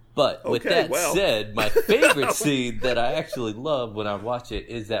 But with that said, my favorite scene that I actually love when I watch it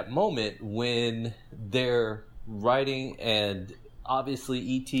is that moment when they're writing and obviously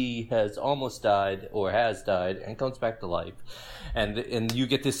E.T. has almost died or has died and comes back to life. And you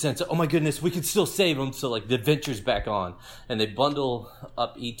get this sense of, oh my goodness, we can still save him. So like the adventure's back on. And they bundle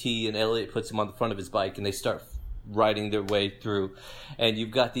up E.T. and Elliot puts him on the front of his bike and they start riding their way through. And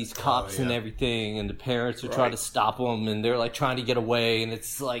you've got these cops and everything, and the parents are trying to stop them, and they're like trying to get away. And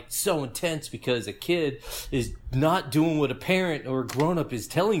it's like so intense because a kid is not doing what a parent or a grown-up is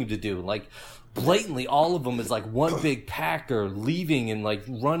telling you to do. Like, blatantly all of them is like one big pack or leaving and like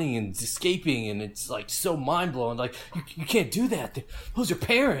running and escaping, and it's like so mind-blowing. Like, you can't do that, those are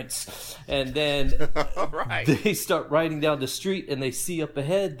parents. And then they start riding down the street and they see up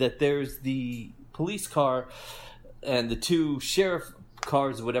ahead that there's the police car and the two sheriff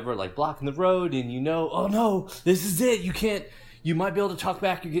cars or whatever like blocking the road, and oh no, this is it. You might be able to talk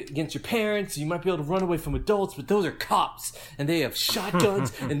back against your parents. You might be able to run away from adults, but those are cops, and they have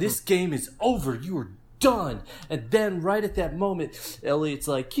shotguns, and this game is over. You are done. And then right at that moment, Elliot's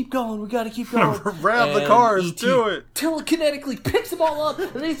like, keep going. We got to keep going. Grab the cars. Do it. Telekinetically picks them all up,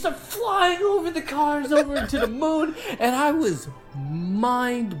 and they start flying over the cars over into the moon. And I was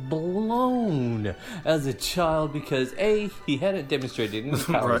mind blown as a child because A, he hadn't demonstrated any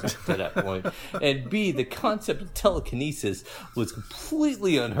powers up to that point, and B, the concept of telekinesis was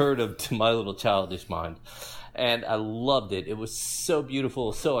completely unheard of to my little childish mind. and I loved it. It was so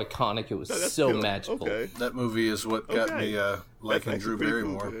beautiful, so iconic. It was so magical. Okay. That movie is what got me liking That's Drew pretty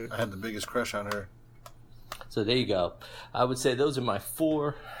Barrymore. cool, I had the biggest crush on her. So there you go. I would say those are my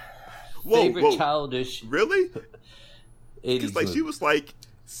 4 favorite childish. Really? 80s like she was like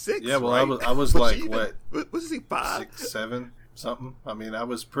 6. Yeah, well, right? I was like what? Was she 5? 6, 7, something. I mean, I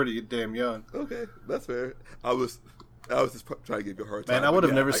was pretty damn young. Okay, that's fair. I was just trying to give you a hard time. Man, I would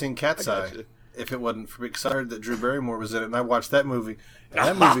have never seen Cat's Eye if it wasn't for because I heard that Drew Barrymore was in it, and I watched that movie, and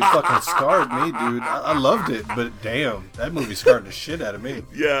that movie fucking scarred me, dude. I loved it, but damn, that movie scarred the shit out of me.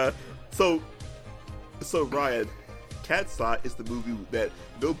 Yeah. So Ryan, Cat's Eye is the movie that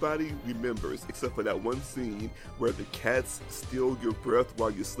nobody remembers except for that one scene where the cats steal your breath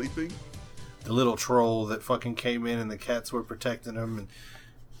while you're sleeping. The little troll that fucking came in and the cats were protecting him, and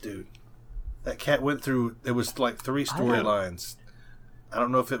dude, that cat went through. It was like 3 storylines. I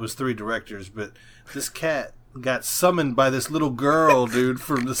don't know if it was 3 directors, but this cat got summoned by this little girl, dude,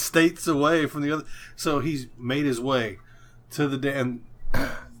 from the states away from the other. So he's made his way to the damn.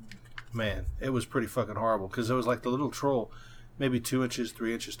 Man, it was pretty fucking horrible because it was like the little troll, maybe 2 inches,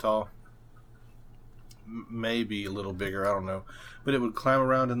 3 inches tall, maybe a little bigger. I don't know, but it would climb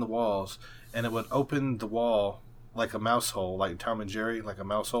around in the walls and it would open the wall like a mouse hole, like Tom and Jerry, like a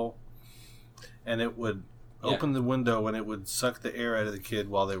mouse hole, and it would. Open the window and it would suck the air out of the kid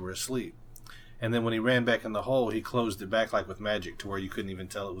while they were asleep. And then when he ran back in the hole, he closed it back like with magic to where you couldn't even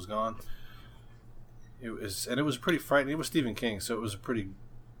tell it was gone. It was pretty frightening. It was Stephen King, so it was a pretty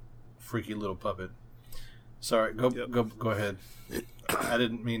freaky little puppet. Sorry, go ahead. I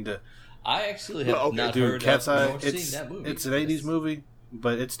didn't mean to. I actually have not Dude, heard Cat's Eye, nor seen that movie. It's an 80s movie,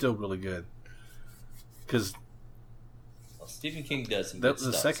 but it's still really good. Because Stephen King does some the good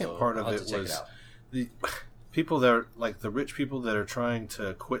stuff. second part of it was the people that are like the rich people that are trying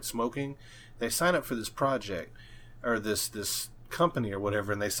to quit smoking. They sign up for this project or this company or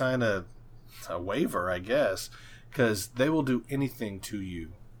whatever, and they sign a waiver, I guess, because they will do anything to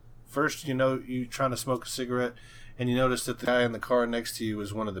you. First, you trying to smoke a cigarette, and you notice that the guy in the car next to you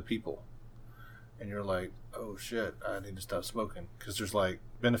is one of the people, and you're like, oh shit, I need to stop smoking, because there's like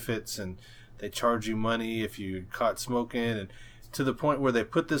benefits, and they charge you money if you caught smoking, and to the point where they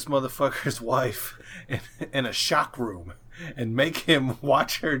put this motherfucker's wife in a shock room and make him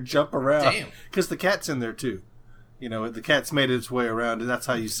watch her jump around. Because the cat's in there too. The cat's made its way around, and that's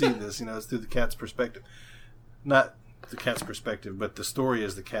how you see this. It's through the cat's perspective. Not the cat's perspective, but the story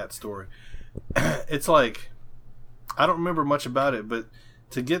is the cat's story. It's like, I don't remember much about it, but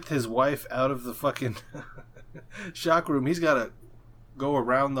to get his wife out of the fucking shock room, he's got to go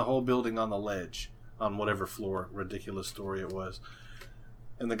around the whole building on the ledge. On whatever floor, ridiculous story it was.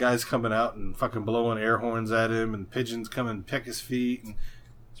 And the guy's coming out and fucking blowing air horns at him, and pigeons come and peck his feet, and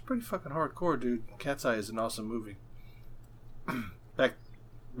it's pretty fucking hardcore, dude. Cat's Eye is an awesome movie. Back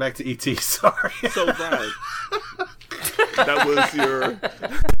to E.T., sorry. So, Brian, that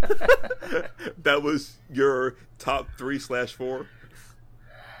was your top 3/4?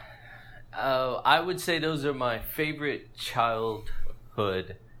 I would say those are my favorite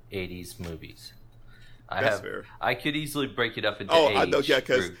childhood 80s movies. That's fair. I could easily break it up into age I know, yeah,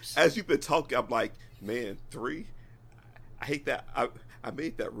 because groups. as you've been talking, I'm like, man, 3? I hate that. I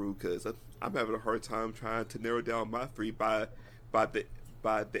made that rule because I'm having a hard time trying to narrow down my 3 by the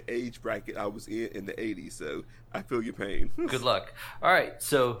age bracket I was in the 80s. So I feel your pain. Good luck. All right,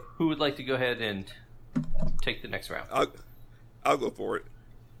 so who would like to go ahead and take the next round? I'll go for it.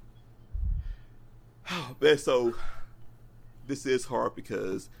 Oh, man, so this is hard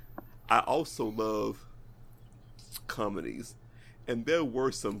because I also love comedies, and there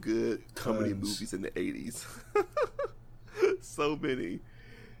were some good comedy movies in the 80s. So many.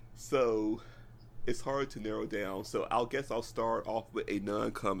 So it's hard to narrow down. So I'll start off with a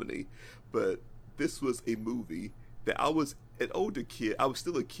non-comedy, but this was a movie that I was an older kid. I was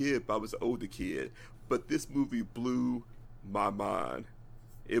still a kid, but I was an older kid. But this movie blew my mind.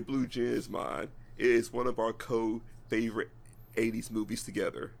 It blew Jen's mind. It is one of our co-favorite 80s movies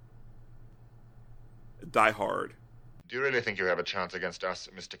together. Die Hard. Do you really think you have a chance against us,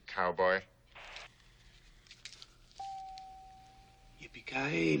 Mr. Cowboy?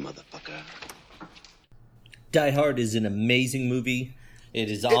 Yippee-ki-yay, motherfucker. Die Hard is an amazing movie.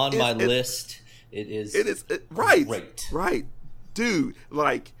 It is on my list. It is right. Great. Right. Dude,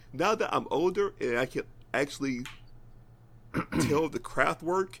 like, now that I'm older and I can actually tell the craft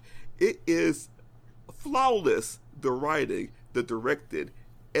work, it is flawless. The writing, the directing,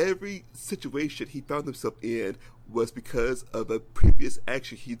 every situation he found himself in was because of a previous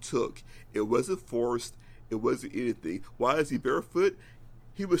action he took. It wasn't forced. It wasn't anything. Why is he barefoot?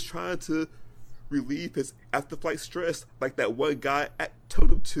 He was trying to relieve his after-flight stress, like that one guy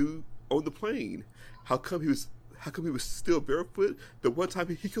told him to on the plane. How come he was still barefoot? The one time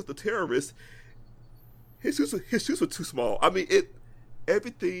he killed the terrorist, his shoes were too small. I mean,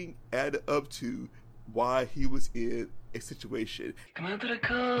 everything added up to why he was in a situation. Come out to the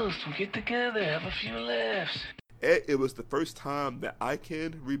coast, we'll get together, have a few laughs. And it was the first time that I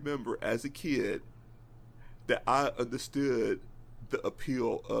can remember as a kid that I understood the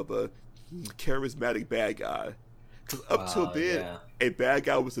appeal of a charismatic bad guy. Because up till then, a bad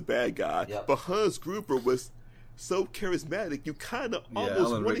guy was a bad guy. Yep. But Hans Gruber was so charismatic, you kind of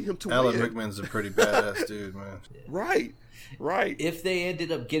almost wanted him to win. Alan Rickman's a pretty badass dude, man. Right. If they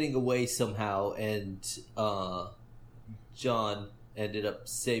ended up getting away somehow and John ended up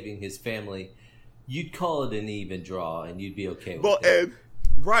saving his family, you'd call it an even draw and you'd be okay with it.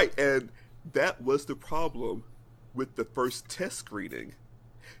 And that was the problem with the first test screening.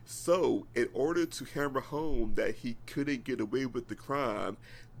 So, in order to hammer home that he couldn't get away with the crime,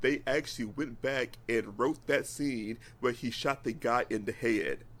 they actually went back and wrote that scene where he shot the guy in the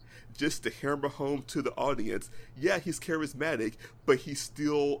head. Just to hammer home to the audience, yeah, he's charismatic, but he's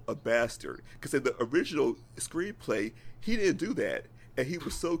still a bastard. Because in the original screenplay, he didn't do that. And he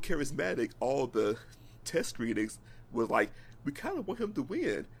was so charismatic, all the test screenings were like, we kind of want him to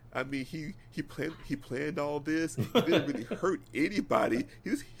win. I mean, he planned all this. He didn't really hurt anybody.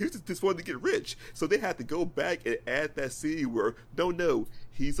 He just wanted to get rich. So they had to go back and add that scene where, no,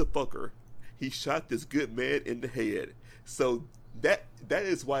 he's a fucker. He shot this good man in the head. So that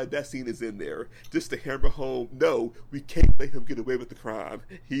is why that scene is in there. Just to hammer home, no, we can't let him get away with the crime.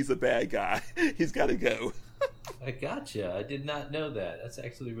 He's a bad guy. He's got to go. I gotcha. I did not know that. That's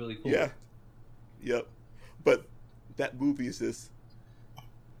actually really cool. Yeah. Yep. But that movie is just,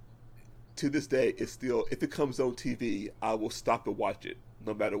 to this day, it's still, if it comes on TV, I will stop and watch it,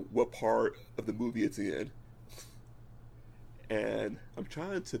 no matter what part of the movie it's in. And I'm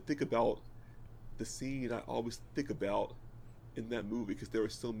trying to think about the scene I always think about in that movie, because there are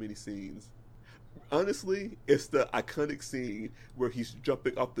so many scenes. Honestly, it's the iconic scene where he's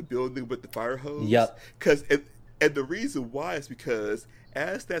jumping off the building with the fire hose. Yep. And the reason why is because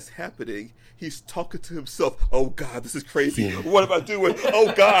as that's happening, he's talking to himself. Oh God, this is crazy. What am I doing?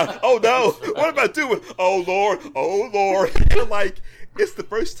 Oh God. Oh no. What am I doing? Oh Lord. Oh Lord. And like, it's the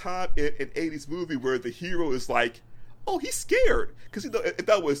first time in an 80s movie where the hero is like, oh, he's scared. Because, you know, if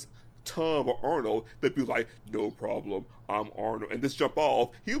that was Tom or Arnold, they'd be like, no problem, I'm Arnold, and just jump off.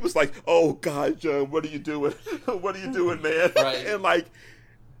 He was like, oh God, John, what are you doing? What are you doing, man? Right. And like,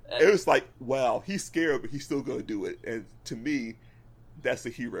 it was like, wow, he's scared, but he's still gonna do it. And to me, that's the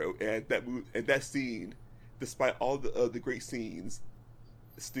hero. And that scene, despite all the other great scenes,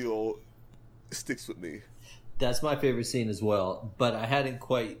 still sticks with me. That's my favorite scene as well, but I hadn't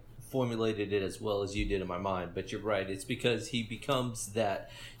quite formulated it as well as you did in my mind. But you're right, it's because he becomes that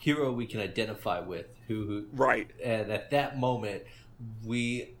hero we can identify with, who right, and at that moment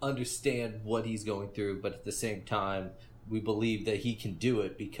we understand what he's going through, but at the same time we believe that he can do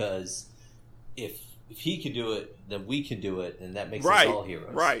it, because if he can do it, then we can do it, and that makes us all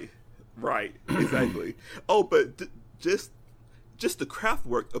heroes. Right, exactly. Oh, but just the craft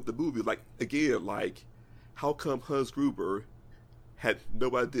work of the movie, like, again, like, how come Hans Gruber had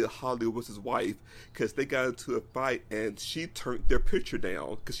no idea Holly was his wife? Because they got into a fight and she turned their picture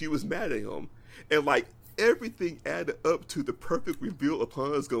down because she was mad at him. And like, everything added up to the perfect reveal of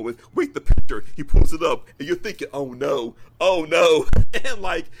Hans going, wait, the picture. He pulls it up and you're thinking, oh no. And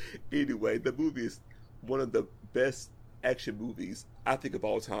like, anyway, the movie is one of the best action movies I think of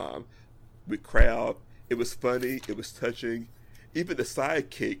all time. With crowd, it was funny, it was touching. Even the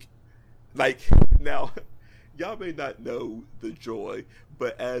sidekick, like, now, y'all may not know the joy,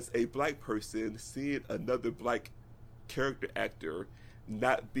 but as a black person, seeing another black character actor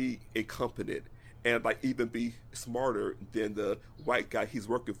not be incompetent and like even be smarter than the white guy he's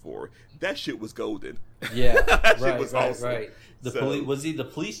working for, that shit was golden. Yeah, that right, shit was awesome. Right. Was he the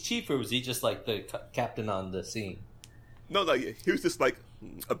police chief, or was he just like the captain on the scene? No, he was just like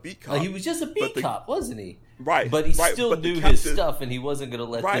a beat cop. He was just a beat cop, wasn't he? Right. But he still knew his stuff, and he wasn't going to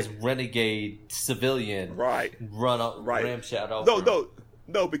let this renegade civilian ramshot over.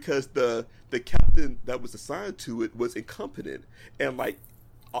 No, because the captain that was assigned to it was incompetent, and like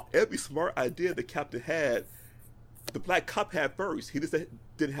every smart idea the captain had, the black cop had first. He just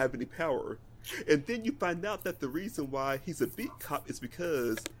didn't have any power. And then you find out that the reason why he's a beat cop is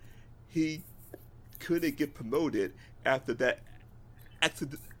because he couldn't get promoted after that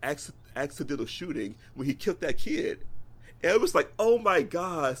accidental shooting when he killed that kid. And it was like, oh my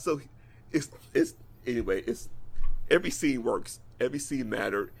God. So it's every scene works. Every scene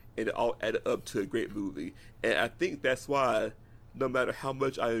mattered. and it all added up to a great movie. And I think that's why, no matter how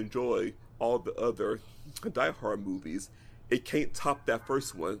much I enjoy all the other Die Hard movies, it can't top that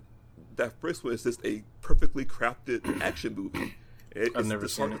first one. That first one is just a perfectly crafted action movie. I've never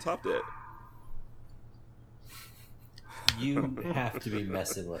seen hard it. to top that. You have to be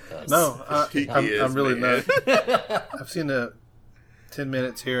messing with us. No, I'm really man. not. I've seen the 10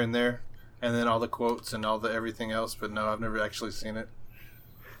 minutes here and there, and then all the quotes and all the everything else, but no, I've never actually seen it.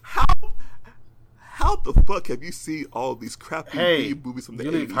 How the fuck have you seen all these crappy B movies from the 80s?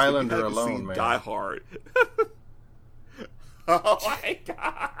 You leave Highlander and you haven't alone, seen man. Die Hard. Oh my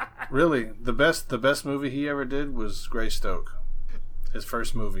god! Really, the best movie he ever did was Greystoke. His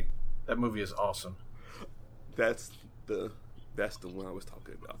first movie. That movie is awesome. That's the one I was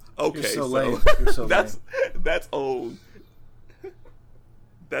talking about. Okay, You're so lame. that's old.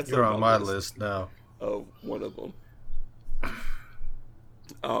 You're on my list now. Of one of them.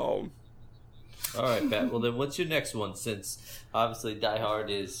 All right, Pat. Well, then, what's your next one? Since obviously Die Hard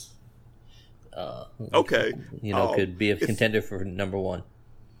is, okay, could be a contender for number one.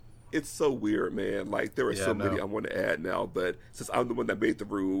 It's so weird, man. Like, there are so many I want to add now, but since I'm the one that made the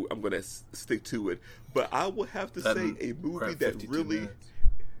rule, I'm going to stick to it. But I will have to say a movie that really... Minutes.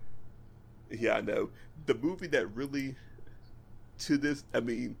 Yeah, I know. The movie that really, to this, I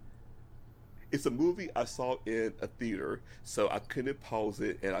mean, it's a movie I saw in a theater, so I couldn't pause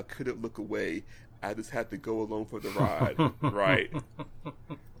it and I couldn't look away. I just had to go along for the ride, right?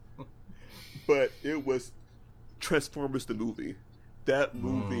 But it was Transformers the movie. That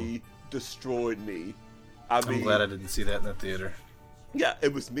movie destroyed me. I'm glad I didn't see that in the theater. Yeah,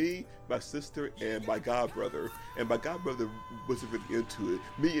 it was me, my sister, and my godbrother. And my godbrother wasn't really into it.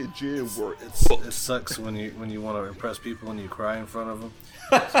 Me and Jen were. It sucks when you want to impress people and you cry in front of them.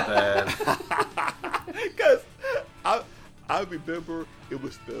 It's bad. Because I remember it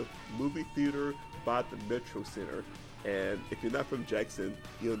was the movie theater by the Metro Center. And if you're not from Jackson,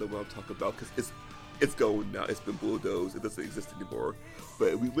 you don't know what I'm talking about because it's gone now. It's been bulldozed. It doesn't exist anymore.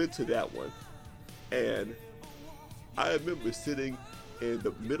 But we went to that one. And I remember sitting in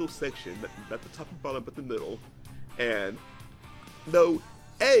the middle section, not the top and bottom, but the middle. And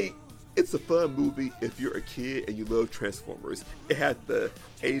it's a fun movie if you're a kid and you love Transformers. It had the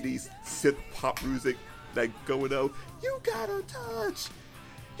 80s synth pop music like going on. You got a touch.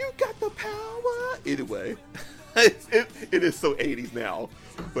 You got the power. Anyway, it is so 80s now,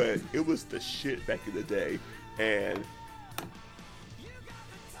 but it was the shit back in the day. And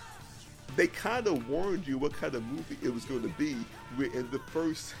they kind of warned you what kind of movie it was going to be in the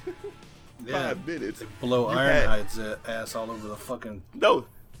first 5 minutes. Blow Ironhide's ass all over the fucking... No,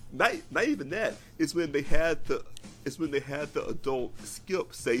 not even that. It's when they had the adult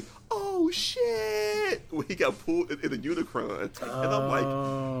Skip say, "Oh shit!" when he got pulled in a Unicron, and I'm like,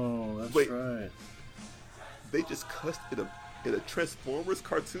 "Oh, that's wait, right." They just cussed in a Transformers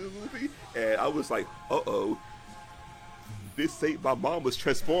cartoon movie, and I was like, "Uh-oh. This ain't my mama's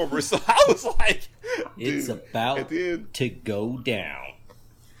Transformers." So I was like, it's about to go down.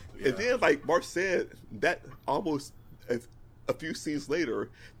 And then, like Mark said, that almost a few scenes later,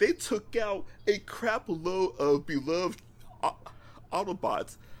 they took out a crap load of beloved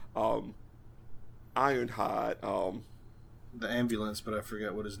Autobots. Ironhide. The ambulance, but I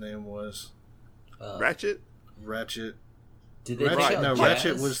forget what his name was. Ratchet? Ratchet. Did they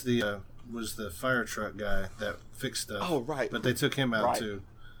Ratchet was the fire truck guy that fixed stuff. Oh, right. But they took him out too.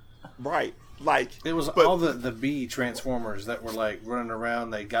 Right. Like it was all the B Transformers that were like running around.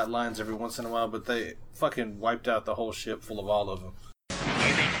 They got lines every once in a while, but they fucking wiped out the whole ship full of all of them.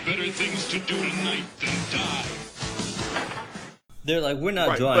 I got better things to do tonight than die. They're like, we're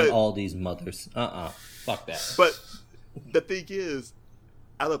not drawing all these mothers. Fuck that. But the thing is,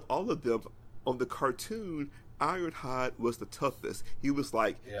 out of all of them on the cartoon, Ironhide was the toughest. He was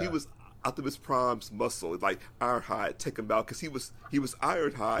like he was Optimus Prime's muscle, like Ironhide, take him out because he was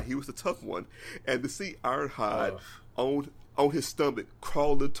Ironhide. He was the tough one, and to see Ironhide on his stomach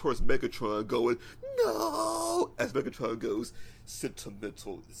crawling towards Megatron, going no, as Megatron goes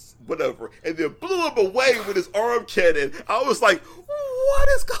sentimental, whatever, and then blew him away with his arm cannon. I was like, what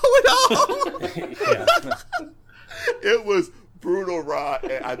is going on? It was brutal ride,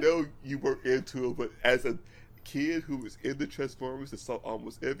 and I know you weren't into it, but as a kid who was into Transformers and saw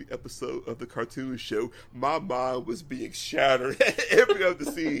almost every episode of the cartoon show, my mind was being shattered at every other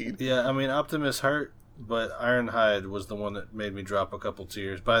scene. Yeah, I mean, Optimus hurt, but Ironhide was the one that made me drop a couple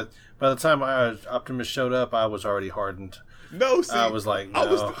tears. By the time Optimus showed up, I was already hardened. No, see, I was like, no,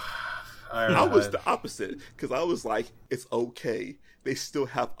 I was the opposite, because I was like, it's okay. They still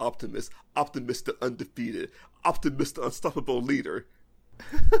have Optimus the undefeated, Optimus the unstoppable leader.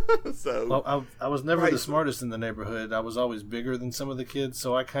 So well, I was never the smartest in the neighborhood. I was always bigger than some of the kids,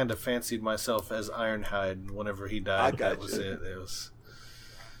 so I kind of fancied myself as Ironhide whenever he died. That was it.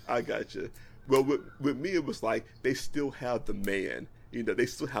 I got you. Well, with me, it was like they still have the man. You know, they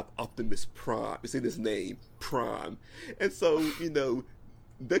still have Optimus Prime. It's in his name, Prime. And so, you know,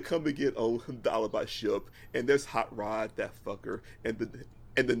 they come again on the Autobot ship, and there's Hot Rod, that fucker, and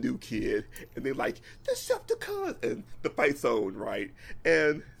the new kid, and they're like, Decepticons, and the fight's on, right?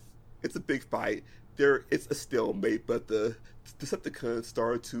 And it's a big fight. It's a stalemate, but the Decepticons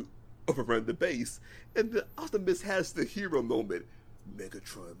start to overrun the base, and the Optimus has the hero moment.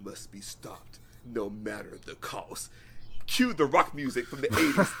 Megatron must be stopped, no matter the cost. Cue the rock music from the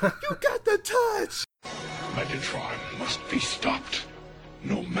 80s. You got the touch! Megatron must be stopped,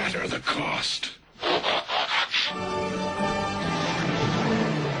 no matter the cost. You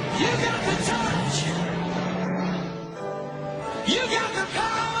got the touch! You got the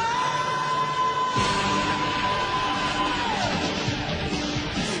power!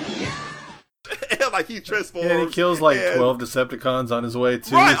 And like he transforms. Yeah, and he kills like 12 Decepticons on his way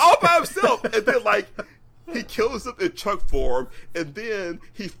too. Right, all by himself. And then like he kills them in truck form, and then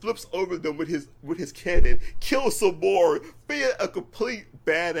he flips over them with his cannon, kills some more, being a complete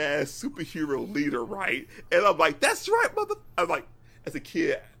badass superhero leader, right? And I'm like, that's right, mother. I'm like, as a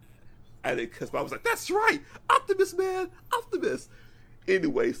kid, I didn't cuss, but I was like, that's right, Optimus, man, Optimus.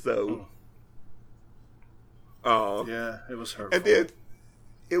 Anyway, so yeah, it was hurtful. And then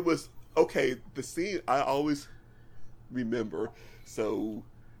it was okay. The scene I always remember, so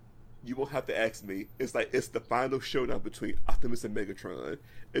you won't have to ask me. It's like it's the final showdown between Optimus and Megatron.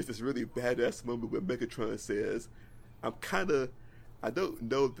 It's this really badass moment where Megatron says, I don't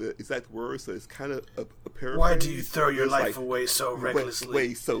know the exact words, so it's kind of a paraphrase. Why do you throw your life away so recklessly?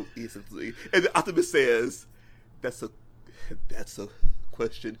 Way so easily. And the Optimus says, that's a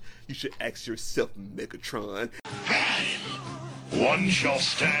question you should ask yourself, Megatron. One shall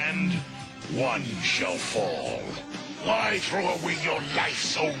stand, one shall fall. Why throw away your life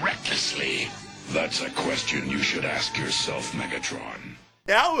so recklessly? That's a question you should ask yourself, Megatron.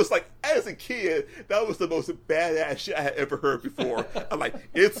 And I was like, as a kid, that was the most badass shit I had ever heard before. I'm like,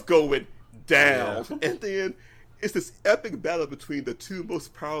 it's going down. Yeah. And then it's this epic battle between the two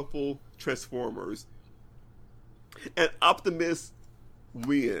most powerful Transformers. And Optimus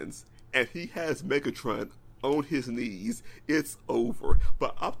wins, and he has Megatron on his knees. It's over.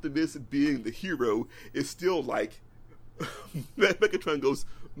 But Optimus, being the hero, is still like, Megatron goes,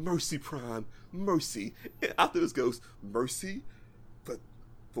 mercy, Prime, mercy. And Optimus goes, mercy? But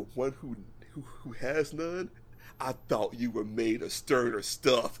for one who has none? I thought you were made of sterner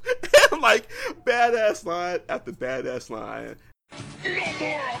stuff. And like, badass line after badass line. No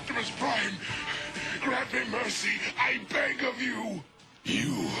more, Optimus Prime! Grant me mercy, I beg of you!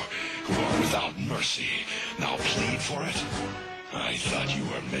 You, who are without mercy, now plead for it? I thought you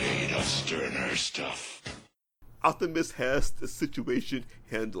were made of sterner stuff. Optimus has the situation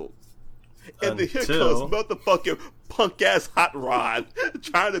handled. And then here comes motherfucking punk-ass Hot Rod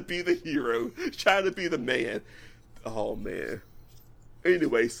trying to be the hero, trying to be the man. Oh, man.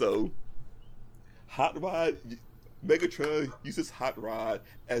 Anyway, so Hot Rod, Megatron uses Hot Rod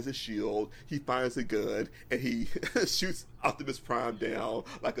as a shield. He finds a gun, and he shoots Optimus Prime down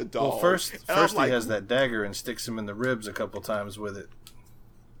like a dog. Well, first he has that dagger and sticks him in the ribs a couple times with it.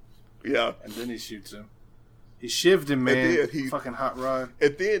 Yeah. And then he shoots him. He shivved him, man. Fucking Hot Rod.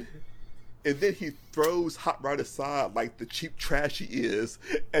 And then he throws Hot Rod aside like the cheap trash he is,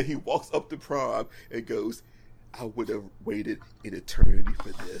 and he walks up to Prime and goes, I would have waited an eternity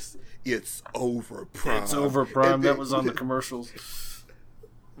for this. It's over, Prime. It's over, Prime. That was on the commercials.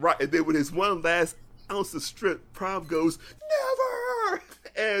 Right, and then with his one last ounce of strength, Prime goes, never!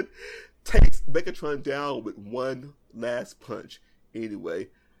 And takes Megatron down with one last punch. Anyway,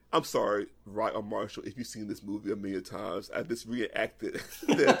 I'm sorry, Wright or Marshall, if you've seen this movie a million times. I just reenacted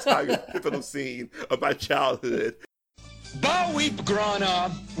the entire pivotal scene of my childhood. Bow weep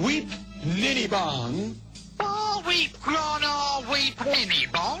grana, weep ninny bong. Bow weep grana, weep ninny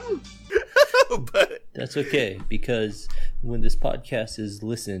bong. But that's okay, because when this podcast is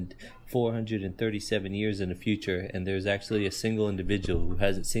listened 437 years in the future, and there's actually a single individual who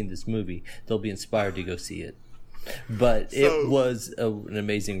hasn't seen this movie, they'll be inspired to go see it. But it was an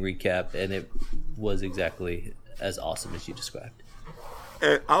amazing recap, and it was exactly as awesome as you described.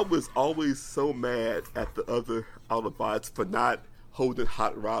 And I was always so mad at the other Autobots for not holding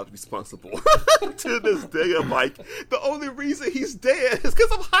Hot Rod responsible. To this day, I'm like, the only reason he's dead is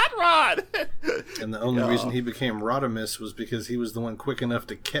because of Hot Rod. And the only reason he became Rodimus was because he was the one quick enough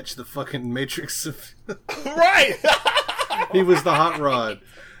to catch the fucking Matrix. Right. He was the hot rod.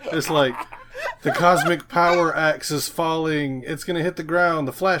 It's like, the cosmic power axe is falling. It's going to hit the ground.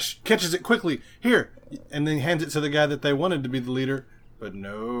 The Flash catches it quickly. Here. And then hands it to the guy that they wanted to be the leader. But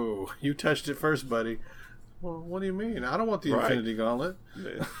no, you touched it first, buddy. Well, what do you mean? I don't want the Infinity Gauntlet.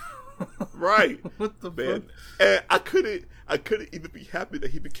 Right. What the man? fuck? And I couldn't even be happy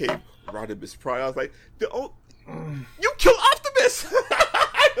that he became Rodimus Prime. I was like, you killed Optimus!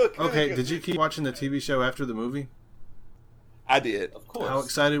 Okay, did you keep watching the TV show after the movie? I did. Of course. How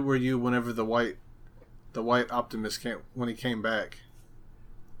excited were you whenever the white Optimus when he came back?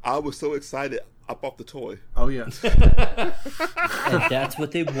 I was so excited. I bought the toy. Oh yeah. And that's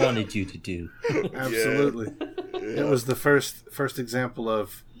what they wanted you to do. Absolutely. Yeah. It was the first example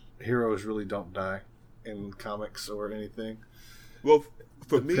of heroes really don't die in comics or anything. Well,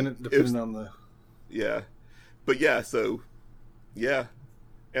 for depending on the... Yeah. But yeah, so... Yeah.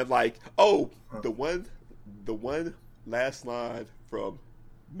 And like, the one last line from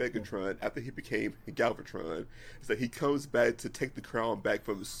Megatron after he became Galvatron is that he comes back to take the crown back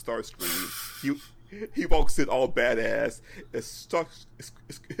from Starscream. He walks in all badass, and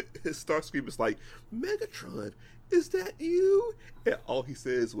Starscream is like, Megatron, is that you? And all he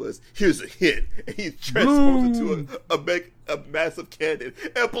says was, here's a hint, and he transforms into a massive cannon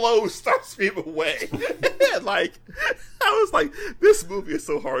and blows Starscream away. And like, I was like, this movie is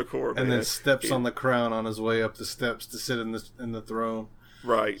so hardcore, man. And then steps on the crown on his way up the steps to sit in the throne.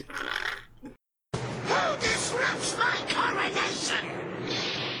 Right. Who disrupts my coronation?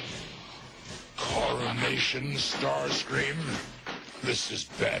 Coronation, Starscream? This is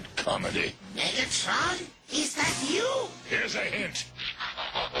bad comedy. Megatron? Is that you? Here's a hint.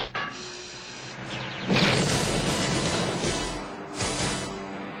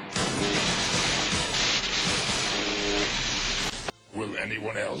 Will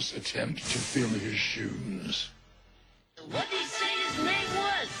anyone else attempt to fill his shoes? What did he say his name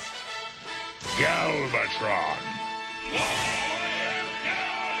was? Galvatron.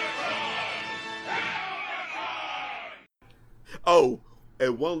 Oh,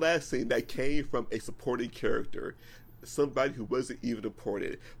 and one last thing that came from a supporting character, somebody who wasn't even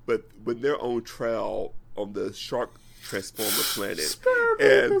important, but when they're on trial on the Shark Transformer planet,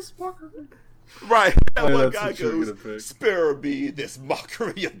 right, and one guy goes, "Spare me this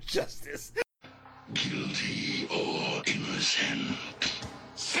mockery of justice." Guilty or innocent?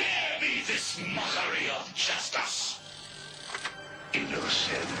 Spare me this mockery of justice.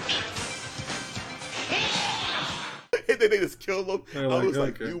 Innocent. And then they just killed him. I was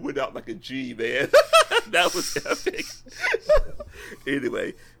like, okay. You went out like a G, man. That was epic.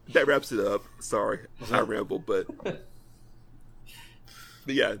 Anyway, that wraps it up. Sorry, I rambled, but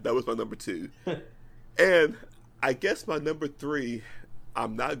yeah, that was my number 2. And I guess my number 3,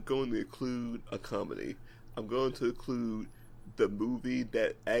 I'm not going to include a comedy. I'm going to include the movie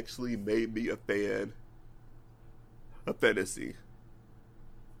that actually made me a fan of fantasy.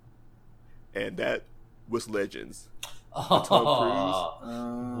 And that was Legends. Tom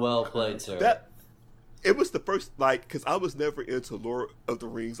Cruise. Well played, sir. It was the first, because I was never into Lord of the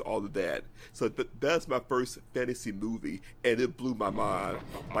Rings, all of that. So that's my first fantasy movie, and it blew my mind.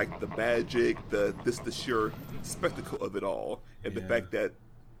 Like, the magic, the sheer spectacle of it all. And the fact that,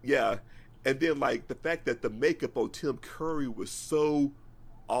 and then, the fact that the makeup on Tim Curry was so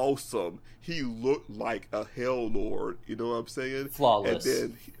awesome. He looked like a Hell Lord, you know what I'm saying? Flawless.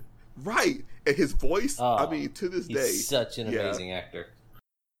 And then, right, and his voice, I mean, to this day. He's such an amazing actor.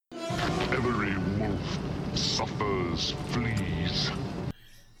 Every wolf suffers fleas.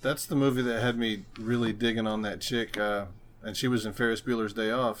 That's the movie that had me really digging on that chick, and she was in Ferris Bueller's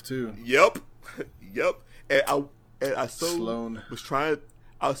Day Off too. Yep. And I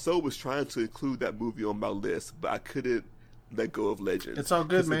was trying to include that movie on my list, but I couldn't let go of Legends. It's all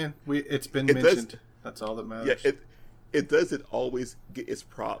good, man. It's been mentioned. That's all that matters. Yeah, it doesn't always get its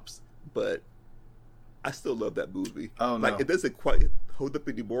props, but I still love that movie. Oh no, it doesn't quite hold up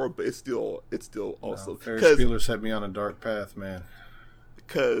anymore, but it's still awesome. Ferris Bueller's had me on a dark path, man.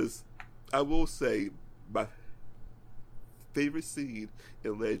 Because I will say my favorite scene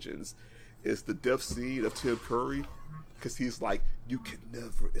in Legends is the death scene of Tim Curry, because he's like, you can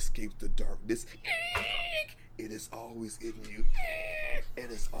never escape the darkness. It is always in you. It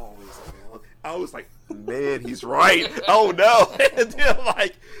is always around. I was like, man, he's right. Oh no. And then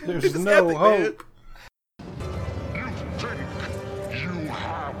there's no epic, hope. You think you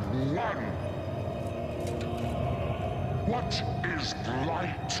have won. What is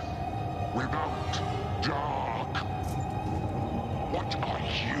light without dark? What are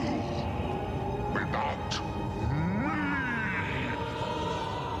you without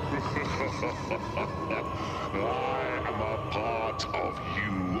me? I am a part of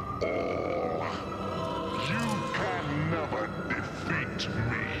you all. You can never defeat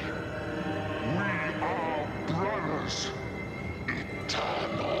me. We are brothers.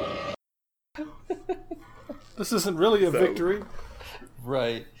 Eternal. This isn't really a victory.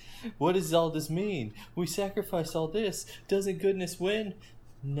 Right. What does all this mean? We sacrificed all this. Doesn't goodness win?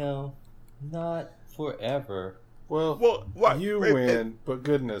 No, not forever. Well, what? You win, but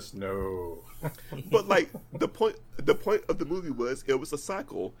goodness, no. But like the point of the movie was it was a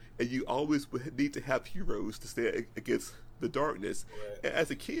cycle, and you always would need to have heroes to stand against the darkness. Right. And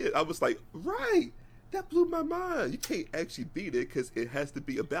as a kid, I was like, right, that blew my mind. You can't actually beat it because it has to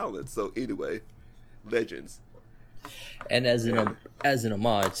be a balance. So anyway, Legends. And as an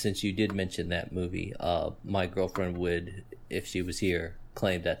homage, since you did mention that movie, my girlfriend would, if she was here,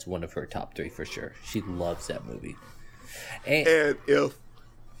 claim that's one of her top 3 for sure. She loves that movie. And if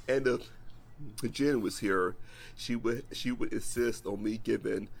Jen was here, she would insist on me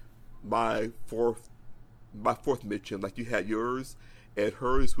giving my fourth mention, like you had yours, and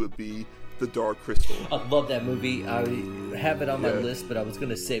hers would be The Dark Crystal. I love that movie. I have it on my list, but I was going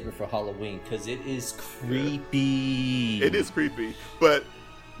to save it for Halloween because it is creepy. Yeah. It is creepy, but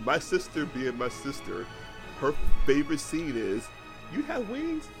my sister, being my sister, her favorite scene is, "You have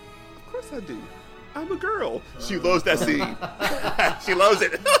wings? Of course I do. I'm a girl." She loves that scene. She loves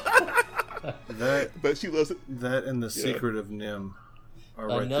it. But she loves it. That and The Secret of Nim are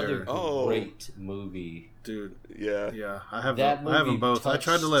another right there. Great movie, dude. Yeah. I have them both. I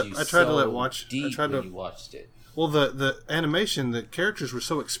tried to watch when you watched it. Well, the animation, the characters were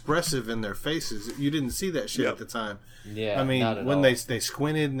so expressive in their faces. You didn't see that shit at the time. Yeah, I mean, not at when all. they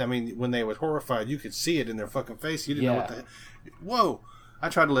squinted, I mean, when they were horrified, you could see it in their fucking face. You didn't know what the. Whoa! I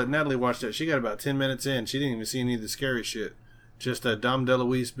tried to let Natalie watch that. She got about 10 minutes in. She didn't even see any of the scary shit. Just Dom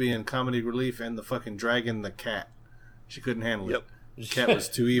DeLuise being comedy relief and the fucking dragon, the cat. She couldn't handle it. The cat was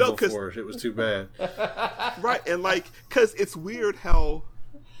too evil for her. It was too bad. Right, and like, because it's weird how,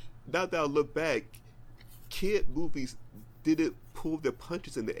 now that I look back, kid movies didn't pull their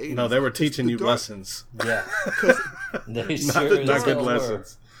punches in the 80s. No, they were teaching you lessons. Yeah. They not good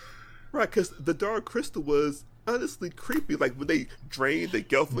lessons. Right, because The Dark Crystal was honestly creepy. Like, when they drained the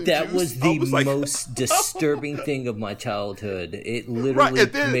Gelfling That juice, was the most disturbing thing of my childhood. It literally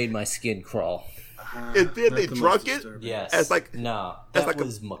made my skin crawl. And then they drunk it. Yes. As like, that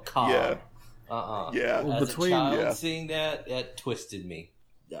was macabre. Yeah. As a child, seeing that twisted me.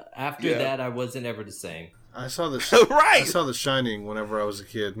 After that, I wasn't ever the same. I saw the right. I saw The Shining whenever I was a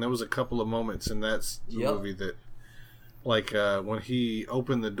kid, and there was a couple of moments in that movie that, like when he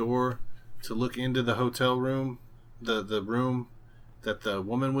opened the door to look into the hotel room, the room that the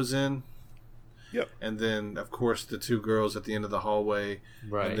woman was in. Yep. And then, of course, the two girls at the end of the hallway.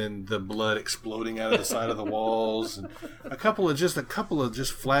 Right. And then the blood exploding out of the side of the walls, and a couple of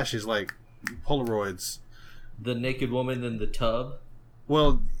just flashes like Polaroids. The naked woman in the tub.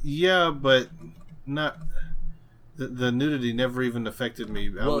 Well, yeah, but not. The nudity never even affected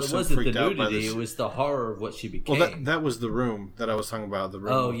me. I was so wasn't freaked the out by nudity; this. it was the horror of what she became. Well, that was the room that I was talking about. The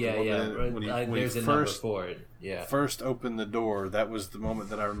room. Oh with the woman. When there's a number for it. Yeah. First opened the door. That was the moment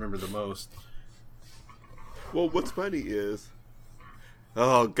that I remember the most. Well, what's funny is,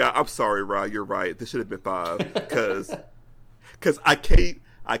 oh God, I'm sorry, Ryan. You're right. This should have been 5 because I can't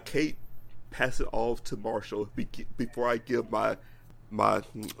pass it off to Marshall before I give my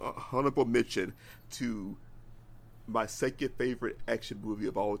honorable mention to my second favorite action movie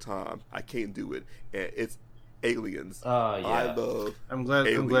of all time. I can't do it, and it's Aliens. Oh yeah. I love. I'm glad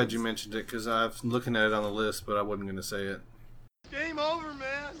Aliens. you mentioned it because I'm looking at it on the list, but I wasn't going to say it. Game over,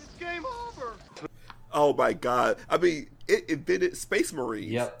 man. It's game over. Oh my God! I mean, it invented Space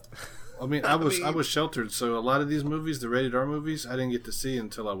Marines. Yep. I mean, I was sheltered, so a lot of these movies, the rated R movies, I didn't get to see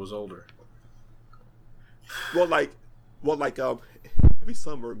until I was older. Well, every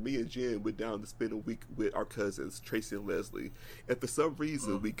summer, me and Jen went down to spend a week with our cousins, Tracy and Leslie, and for some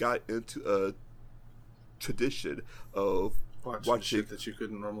reason, we got into a tradition of watching shit that you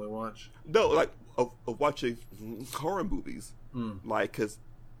couldn't normally watch. No, like of watching horror movies, like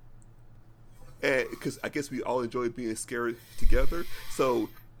because I guess we all enjoy being scared together. So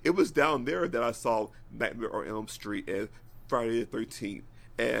it was down there that I saw Nightmare on Elm Street and Friday the 13th,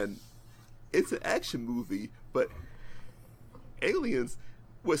 and it's an action movie, but Aliens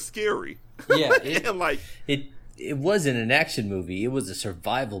was scary. Yeah, it wasn't an action movie. It was a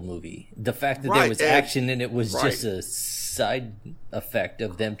survival movie. The fact that there was action in it was just a side effect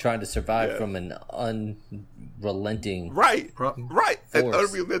of them trying to survive from an unrelenting an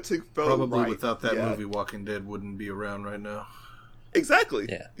unrelenting foe. Probably without that movie, Walking Dead wouldn't be around right now. Exactly.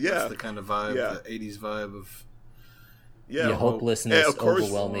 Yeah. That's the kind of vibe, the 80s vibe of... Yeah, hopelessness, of course,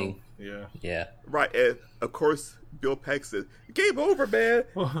 overwhelming. Yeah. Right, and of course, Bill Peck said, "Game over, man.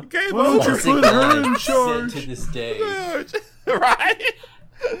 Game Why don't over." you put her in charge? To this day. Right?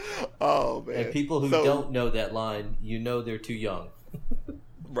 Oh, man. And people who don't know that line, you know they're too young.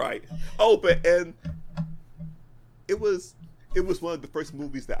 Right. Oh, and it was one of the first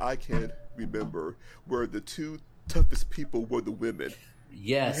movies that I can remember where the two toughest people were the women.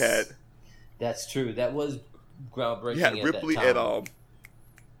 Yes. That's true. That was groundbreaking. You had Ripley at that time. and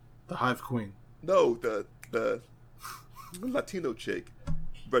the Hive Queen. No, the Latino chick,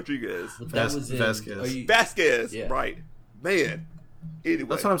 Rodriguez. Vasquez. Right, man. Anyway,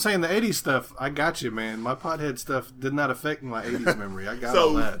 that's what I'm saying. The 80s stuff, I got you, man. My pothead stuff did not affect my 80s memory. I got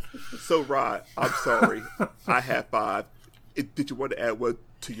all that. So, Rod, I'm sorry. I have 5. Did you want to add one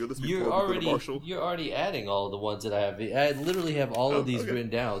to your list before we go to Marshall? You're already adding all of the ones that I have. I literally have all of these written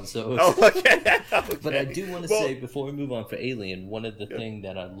down. So, okay. But I do want to say before we move on for Alien, one of the things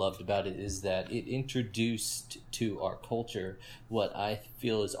that I loved about it is that it introduced to our culture what I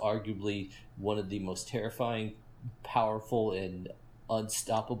feel is arguably one of the most terrifying, powerful, and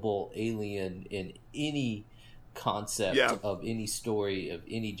unstoppable alien in any concept of any story of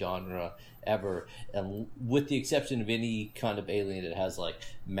any genre ever, and with the exception of any kind of alien that has like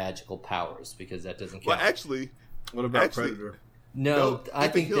magical powers, because that doesn't count. Well, actually, what about Predator? No, I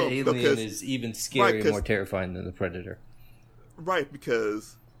think the alien is even scarier and more terrifying than the Predator. Right,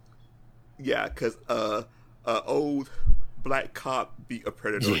 because old black cop beat a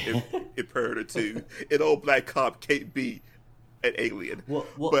Predator in Predator 2. An old black cop can't beat an alien.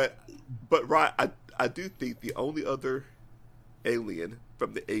 But right, I do think the only other alien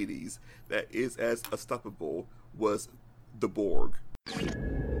from the 80s that is as unstoppable was the Borg.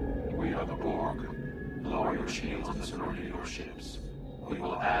 We are the Borg. Lower your shields and surrender your ships. We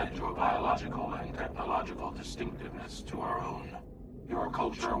will add your biological and technological distinctiveness to our own. Your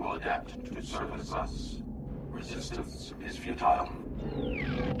culture will adapt to service us. Resistance is futile.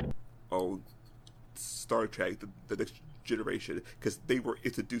 Oh, Star Trek, the next generation, because they were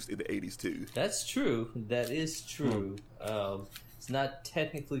introduced in the 80s too. That's true. That is true. It's not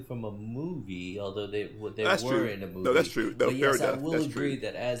technically from a movie, although they were in a movie. No, that's true. No, but yes, fair I will that's agree true.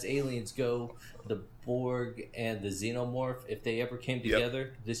 that as aliens go, the Borg and the Xenomorph, if they ever came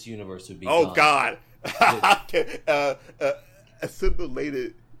together, this universe would be gone. God.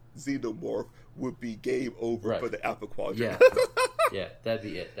 Assimilated Xenomorph would be game over for the Alpha Quadrant. Yeah, that'd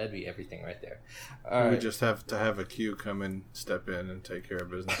be it. That'd be everything right there. We just have to have a Q come and step in and take care of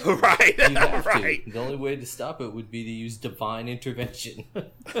business. Right. You have to. The only way to stop it would be to use divine intervention.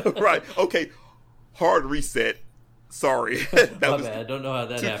 Right. Okay. Hard reset. Sorry. My bad. I don't know how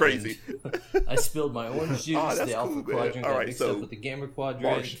that too happened. Crazy. I spilled my orange juice, the Alpha Quadrant got mixed up with the Gamma Quadrant.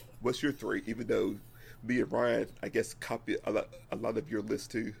 Marsh, what's your 3? Even though me and Ryan, I guess, copy a lot of your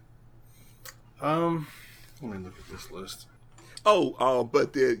list too. Let me look at this list.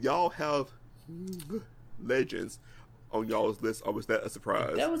 But did y'all have Legends on y'all's list, or was that a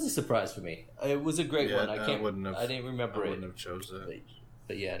surprise? That was a surprise for me. It was a great one. I didn't remember it. I wouldn't have chose that.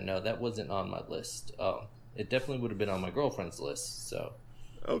 But yeah, no, that wasn't on my list. It definitely would have been on my girlfriend's list. So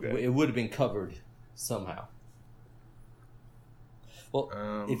it would have been covered somehow. Well,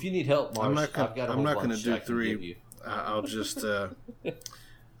 if you need help, Marsh, I'm not going to do 3. I'll just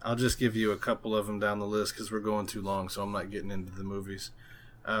I'll just give you a couple of them down the list because we're going too long, so I'm not getting into the movies.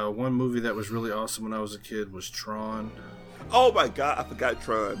 One movie that was really awesome when I was a kid was Tron. Oh my God, I forgot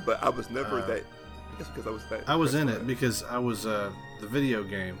Tron, but I was never that. I guess because I was that. I was in it because I was the video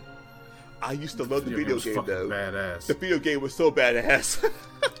game. I used to love the video game though. Badass. The video game was so badass.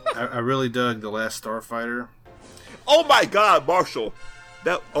 I really dug The Last Starfighter. Oh my God, Marshall!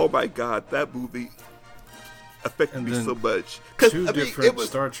 That movie affected me so much. Two different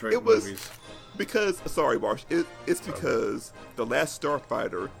Star Trek movies. Because, sorry, Marsh, it's because The Last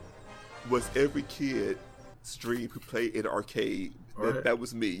Starfighter was every kid's dream who played in an arcade. Right. That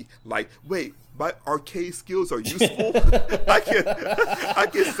was me. Like, wait, my arcade skills are useful? I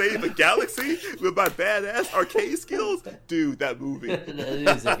can save a galaxy with my badass arcade skills? Dude, that movie. That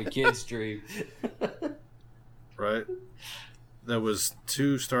is every kid's dream. Right? There was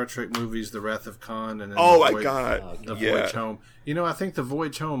 2 Star Trek movies, The Wrath of Khan and then The Voyage Home. You know, I think The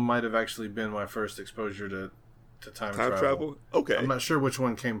Voyage Home might have actually been my first exposure to time travel. Okay. I'm not sure which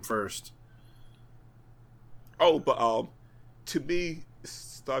one came first. Oh, but to me,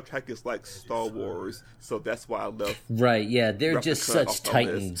 Star Trek is like Star Wars, so that's why I love. Right? Yeah, they're just such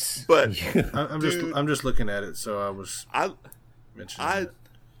titans. But I'm just looking at it, so mentioning it.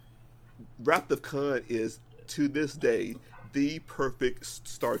 Wrath of Khan is to this day the perfect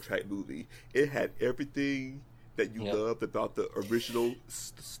Star Trek movie. It had everything that you loved about the original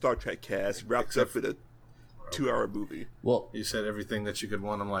Star Trek cast wrapped up in a 2-hour movie. Well, you said everything that you could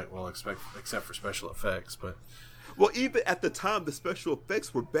want. I'm like, well, except for special effects, but. Well, even at the time, the special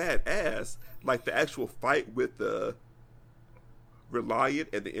effects were badass. Like the actual fight with the Reliant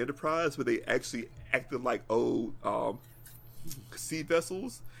and the Enterprise, where they actually acted like old sea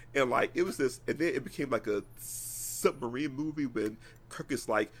vessels, and like it was this, and then it became like a submarine movie when Kirk is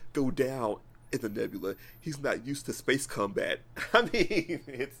like, go down in the nebula. He's not used to space combat. I mean,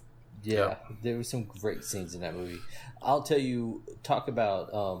 it's. Yeah, there were some great scenes in that movie. I'll tell you, talk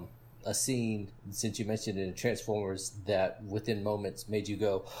about a scene, since you mentioned it in Transformers, that within moments made you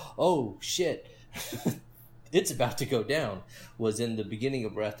go, oh shit, it's about to go down, was in the beginning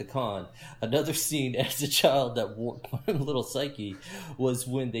of Wrath of Khan. Another scene as a child that warped my little psyche was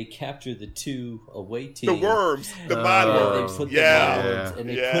when they capture the two away teams. The worms, the mind worms. They put the mind worms and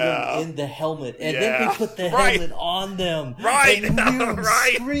they put them in the helmet, and then they put the helmet on them. Right, and Newt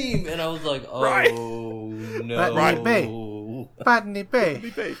scream, and I was like, oh no. Botany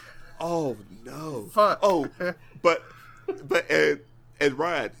Bay. Oh no. Fuck. Oh, but and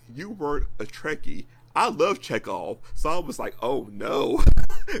Ryan, you weren't a Trekkie. I love Chekhov, so I was like, oh no.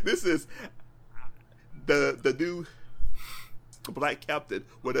 This is the new black captain,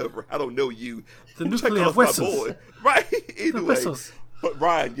 whatever. I don't know you. The nuclear whistles. My boy. Right. Anyway. The whistles. But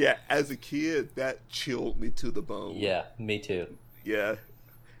Ryan, yeah, as a kid, that chilled me to the bone. Yeah, me too. Yeah.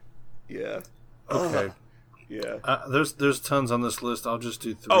 Yeah. Okay. Yeah. There's tons on this list. I'll just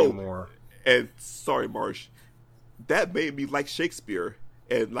do 3 more. And sorry, Marsh, that made me like Shakespeare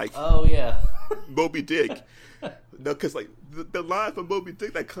and like Moby Dick. No, because like the line from Moby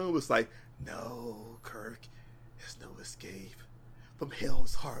Dick that comes was like, "No, Kirk, there's no escape from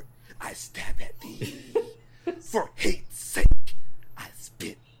hell's heart. I stab at thee for hate's sake. I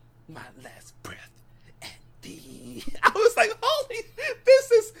spit my last breath at thee." I was like, "Holy,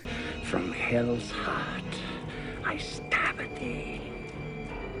 this is from hell's heart. I stab at thee.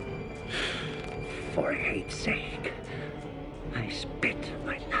 For hate's sake, I spit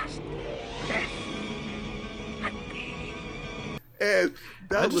my last breath at thee." And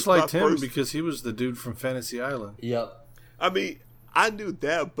that I just liked him because he was the dude from Fantasy Island. Yep. I mean, I knew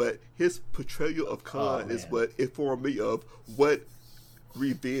that, but his portrayal of Khan is what informed me of what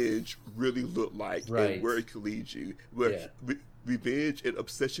revenge really looked like and where it could lead you. Where revenge and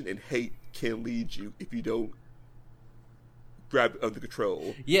obsession and hate can lead you if you don't grab it under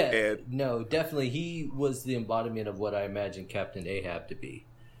control. Yeah, and no, definitely. He was the embodiment of what I imagined Captain Ahab to be.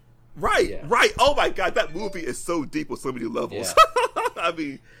 Right. Oh my God, that movie is so deep on so many levels. Yeah. I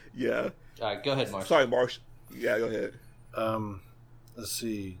mean, yeah. All right, go ahead, Marsh. Sorry, Marsh. Yeah, go ahead. Let's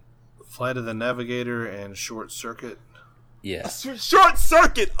see. Flight of the Navigator and Short Circuit. Yeah. Short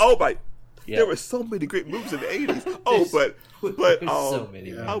Circuit! Oh my. Yeah. There were so many great movies in the 80s. Oh, but so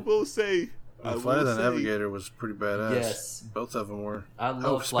many. I will say... Flight of the Navigator was pretty badass. Yes. Both of them were. I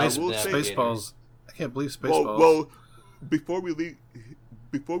love Spaceballs. I can't believe Spaceballs. Well, before we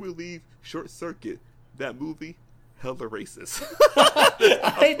leave Short Circuit, that movie, hella racist.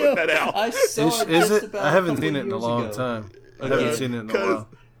 I know. That out. I saw is it? I haven't seen it in a long time. I haven't seen it in a while.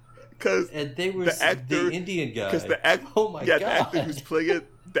 And they were the Indian guy. Oh my God. The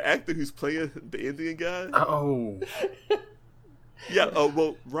actor who's playing the Indian guy. Oh. Yeah. Oh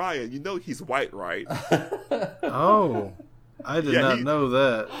well, Ryan, you know he's white, right? Oh, I did not know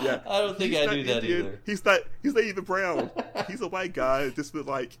that. Yeah, I don't think I knew that either. He's not even brown. He's a white guy, just with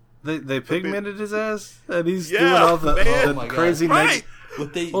like they pigmented his ass, and he's doing all the crazy. Right.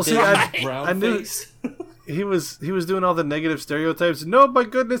 I knew he was doing all the negative stereotypes. No, my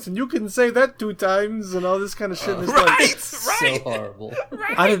goodness, and you can say that 2 times, and all this kind of shit. And it's so horrible.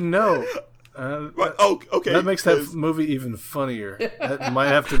 Right. I didn't know. Okay. That makes that movie even funnier. That might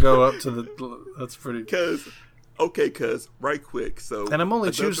have to go up to the. That's pretty. Because right quick. So, and I'm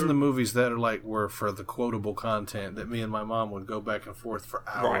only choosing the movies that are were for the quotable content that me and my mom would go back and forth for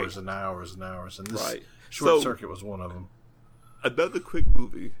hours and hours and hours. And this Short Circuit was one of them. Another quick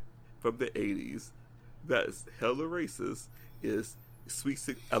movie from the 80s that's hella racist is Sweet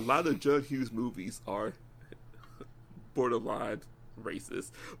 16. A lot of John Hughes movies are borderline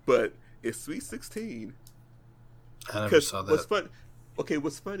racist, but it's Sweet 16. I never saw that.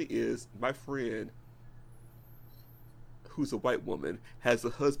 What's funny is my friend, who's a white woman, has a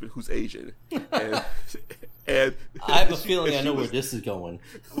husband who's Asian, and I have a feeling I know where this is going.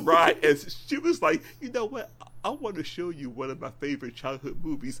 Right, and she was like, you know what? I want to show you one of my favorite childhood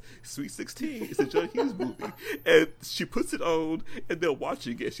movies, Sweet 16. It's a John Hughes movie. And she puts it on, and they're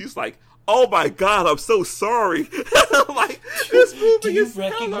watching it. She's like, oh my God, I'm so sorry. I'm like, this movie is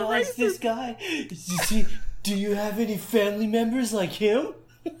hella recognize racist. this guy? Do you have any family members like him?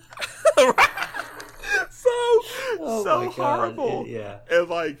 So horrible. Yeah. And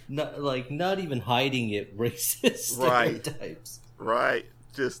like not even hiding it, racist stereotypes. Right.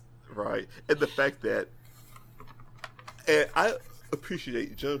 Just right. And the fact that, and I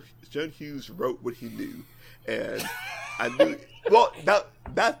appreciate John Hughes wrote what he knew, and I knew. Well,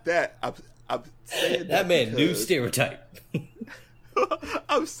 not that. I'm saying that man knew stereotype.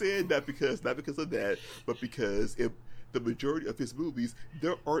 I'm saying that because not because of that, but because the majority of his movies,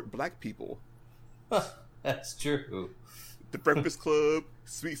 there aren't black people. That's true. The Breakfast Club,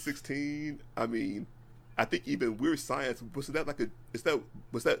 Sweet 16. I mean, I think even Weird Science was that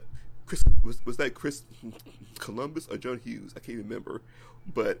Chris Columbus or John Hughes? I can't remember.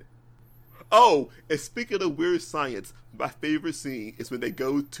 But and speaking of Weird Science, my favorite scene is when they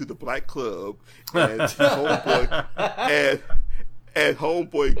go to the black club and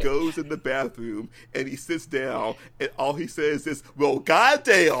Homeboy goes in the bathroom and he sits down and all he says is, well,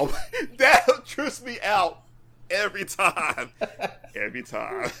 goddamn, that trips me out every time. Every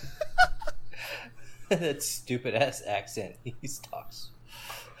time. That stupid ass accent he talks.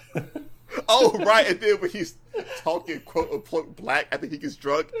 Oh, right. And then when he's talking quote unquote black, I think he gets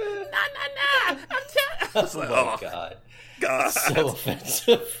drunk. Nah. Oh my God. God. So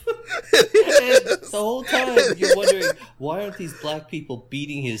offensive. And the whole time you're wondering, why aren't these black people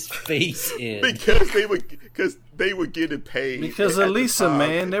beating his face in? Because they were getting paid. Because of Lisa,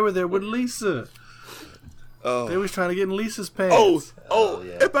 man. They were there with Lisa. Oh. They was trying to get in Lisa's pants.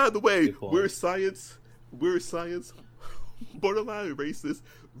 Yeah. And by the way, Weird Science, borderline racist,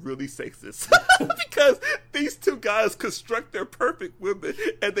 really sexist. Because these two guys construct their perfect women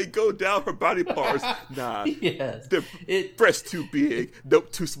and they go down her body parts. Nah, yes. their breasts too big,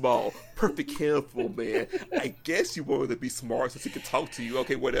 nope, too small. Perfect handful, man. I guess you wanted to be smart so she could talk to you.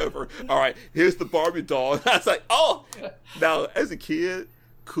 Okay, whatever. All right, here's the Barbie doll. I was like, oh. Now, as a kid,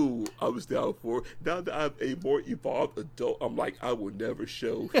 cool, I was down for it. Now that I'm a more evolved adult, I'm like, I will never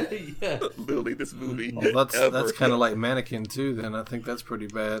show Lily this movie. Well, that's kind of like Mannequin too. Then I think that's pretty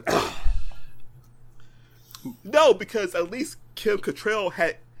bad. No, because at least Kim Cattrall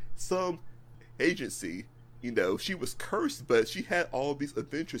had some agency. You know, she was cursed, but she had all these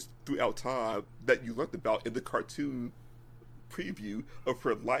adventures throughout time that you learned about in the cartoon preview of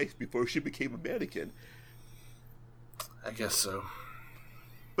her life before she became a mannequin. I guess so.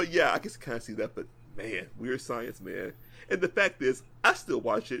 But yeah, I can kind of see that. But man, Weird Science, man. And the fact is, I still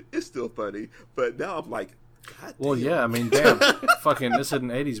watch it. It's still funny. But now I'm like, God well, damn. yeah, I mean, damn. Fucking, this isn't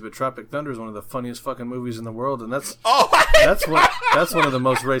 80s, but Tropic Thunder is one of the funniest fucking movies in the world. And that's one of the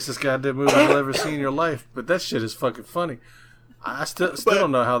most racist goddamn movies you'll ever see in your life. But that shit is fucking funny. I still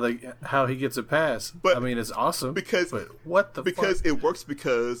don't know how he gets a pass. But I mean, it's awesome. Because what the because fuck? it works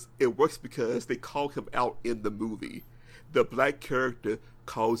because they call him out in the movie. The black character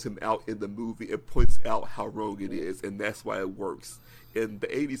calls him out in the movie and points out how wrong it is, and that's why it works. In the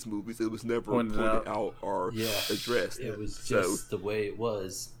 80s movies, it was never pointed out or addressed. It was just the way it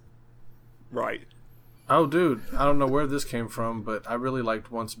was. Right. Oh, dude, I don't know where this came from, but I really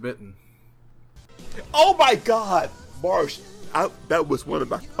liked Once Bitten. Oh my God, Marsh! That was one of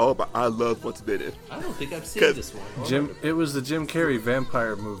my. I love Once Bitten. I don't think I've seen this one. It was the Jim Carrey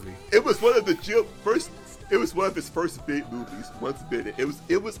vampire movie. It was one of the first. It was one of his first big movies. Once Bitten.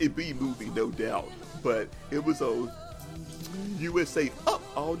 It was a B movie, no doubt, but it was on USA Up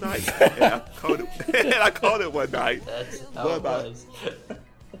all night. And I called it one night. That's how it was.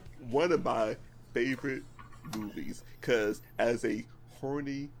 One of my favorite movies, because as a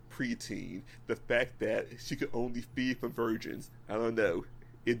horny preteen, the fact that she could only feed from virgins, I don't know,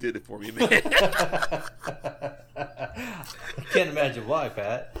 it did it for me, man. I can't imagine why,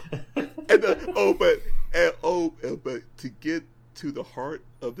 Pat. But to get to the heart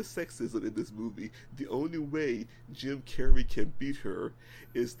of the sexism in this movie, the only way Jim Carrey can beat her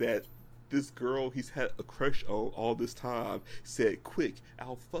is that this girl he's had a crush on all this time said, "Quick,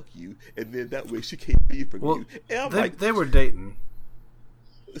 I'll fuck you," and then that way she can't be from you. And I'm they were dating.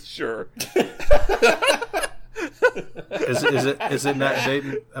 Sure. Is it not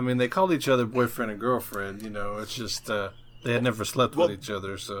dating? I mean, they called each other boyfriend and girlfriend. You know, it's just they had never slept with each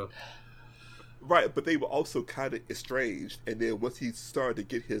other, so. Right, but they were also kind of estranged, and then once he started to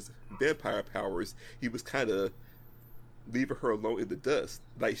get his vampire powers, he was kind of leaving her alone in the dust.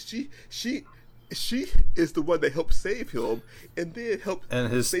 Like she is the one that helped save him, and then helped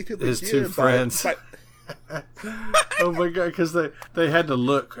and his save him his again two friends. Oh my god! Because they had to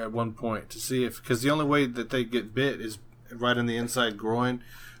look at one point to see if, because the only way that they get bit is right in the inside groin.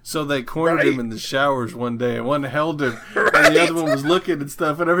 So they cornered him in the showers one day, and one held him, and the other one was looking and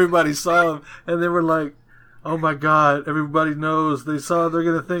stuff, and everybody saw him, and they were like, "Oh my god!" Everybody knows. They saw. They're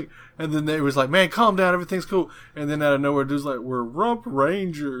gonna think, and then they was like, "Man, calm down. Everything's cool." And then out of nowhere, dude's like, "We're Rump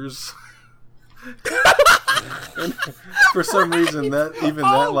Rangers." And for some reason,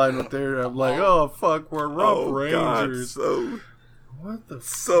 that line right there, I'm like, "Oh fuck, we're Rump Rangers." God, what the?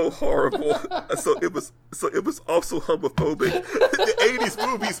 So horrible. so it was also homophobic. The 80s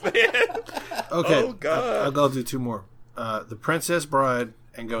movies, man. Okay. Oh god. I'll do two more. The Princess Bride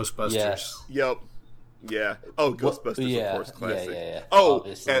and Ghostbusters. Yes. Yep. Yeah. Oh, Ghostbusters, of course, classic. Yeah. Oh,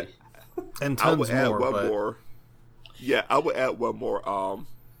 obviously. And I would tons add more. one but... more. Yeah, I would add one more.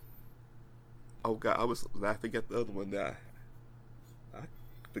 Oh god, I was laughing at the other one now. I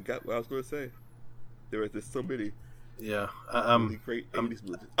forgot what I was going to say. There was just so many. Yeah, really great 80s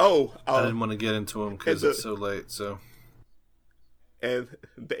movies. Oh, I didn't want to get into them because it's so late. So, and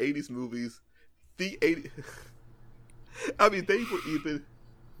the 80s movies, the 80s. I mean, they were even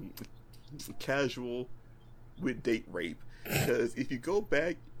casual with date rape, because if you go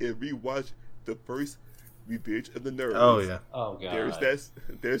back and rewatch the first Revenge of the Nerds, oh yeah, oh god,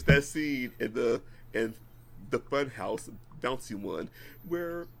 there's that scene in the Funhouse bouncy one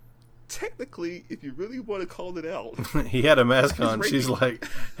where, technically, if you really want to call it out, he had a mask on. She's like,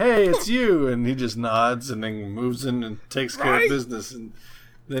 "Hey, it's you," and he just nods and then moves in and takes care of business. And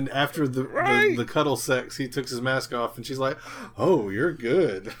then after the cuddle sex, he took his mask off, and she's like, "Oh, you're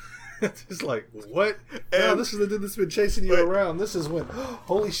good." It's like, what? No, this is the dude that's been chasing you around. This is when,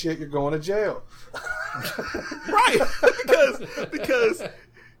 holy shit, you're going to jail. Right, because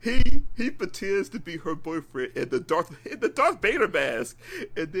he pretends to be her boyfriend in the Darth Vader mask,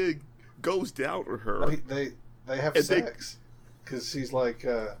 and then goes down on her. They have sex because she's like,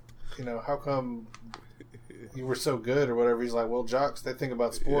 how come you were so good or whatever? He's like, well, jocks, they think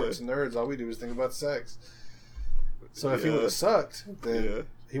about sports, and nerds, all we do is think about sex. So if he would have sucked, then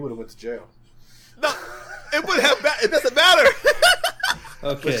he would have went to jail. No, it wouldn't have. It doesn't matter.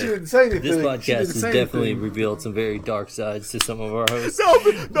 Okay, but she didn't say anything. This podcast has definitely revealed some very dark sides to some of our hosts.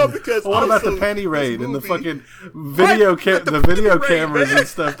 No, because what about the panty raid and the fucking video cameras and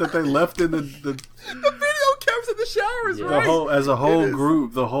stuff that they left in the video cameras in the showers? Right? The whole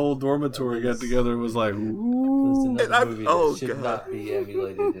group, the whole dormitory got together and was like, "Ooh." It's another movie that should not be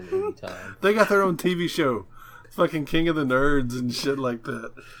emulated in any time. They got their own TV show, fucking King of the Nerds and shit like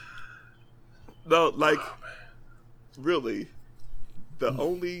that. No, like, really, the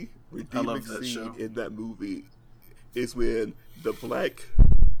only redeeming scene in that movie is when the black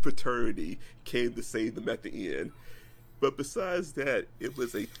fraternity came to save them at the end. But besides that, it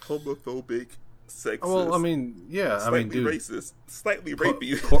was a homophobic, sexist, well, I mean, yeah, dude, racist, slightly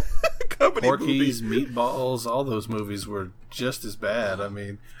rapey Porky's, Meatballs, all those movies were just as bad. I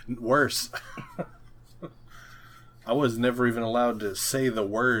mean, worse. I was never even allowed to say the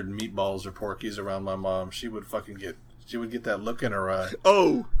word Meatballs or Porky's around my mom. She would get that look in her eye.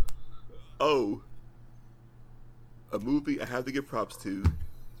 Oh, a movie I have to give props to,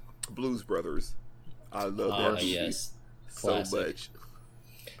 Blues Brothers. I love that movie so much.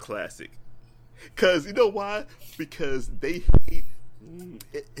 Classic. Because you know why? Because they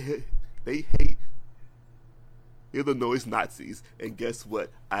hate Illinois Nazis, and guess what?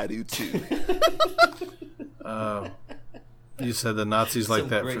 I do too. You said the Nazis like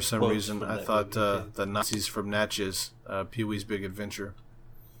that for some reason. I thought the Nazis from Natchez, Pee-wee's Big Adventure.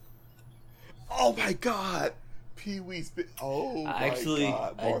 Oh my god, Pee-wee's Big. Oh my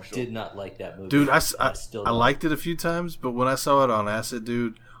god, I did not like that movie. Dude, I liked it a few times, but when I saw it on acid,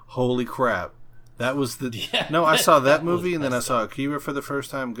 dude, holy crap. That was I saw that movie, and then I saw Akira for the first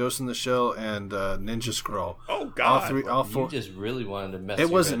time, Ghost in the Shell, and Ninja Scroll. Oh god, all four. You just really wanted to mess.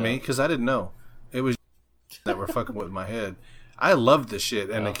 It wasn't me because I didn't know. It was that were fucking with my head. I loved the shit,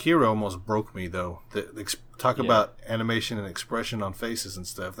 and Akira almost broke me though. Talk about animation and expression on faces and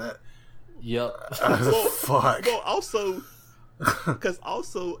stuff. That. Yep. Fuck. Well, also, because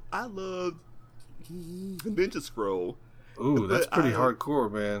I love Ninja Scroll. Ooh, that's pretty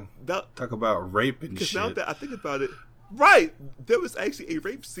hardcore, man. Talk about rape and shit. Because now that I think about it, right, there was actually a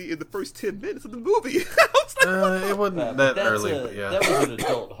rape scene in the first 10 minutes of the movie. It wasn't that early, but yeah. That was an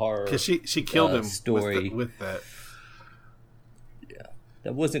adult horror. Because she killed him story with that. Yeah,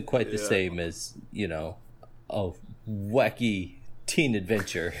 that wasn't quite the same as a wacky teen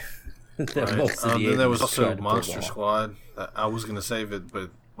adventure. Right. Most of the then there was also Monster Squad. I was going to save it,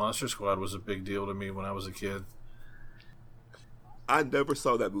 but Monster Squad was a big deal to me when I was a kid. I never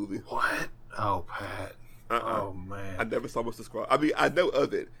saw that movie. What? Oh, Pat. Oh, man. I never saw Monster Squad. I mean, I know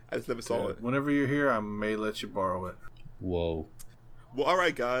of it. I just never saw it. Whenever you're here, I may let you borrow it. Whoa. Well, all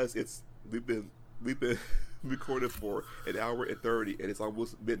right, guys. We've been recording for an hour and 30, and it's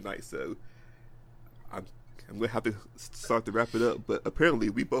almost midnight. So I'm gonna have to start to wrap it up. But apparently,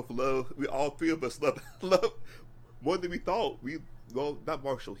 we all three of us love more than we thought. Well, not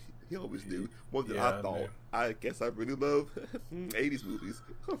Marshall. He always knew more than I thought. Man. I guess I really love 80s movies.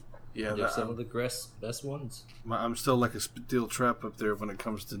 Yeah, they're some of the best ones. I'm still like a steel trap up there when it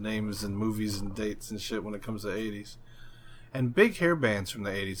comes to names and movies and dates and shit when it comes to 80s. And big hair bands from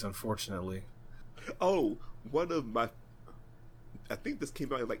the 80s, unfortunately. Oh, one of my... I think this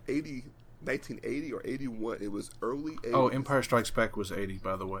came out in like 1980 or 81. It was early 80s. Oh, Empire Strikes Back was 80,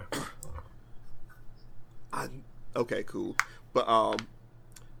 by the way. Okay, cool. But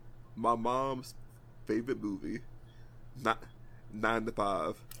my mom's favorite movie, 9 to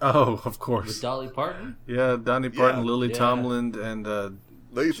 5. Oh, of course. With Dolly Parton? Yeah, Donnie Parton, Lily Tomlin, and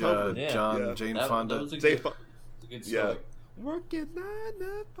Jane Fonda. That was a good story. Yeah. Working 9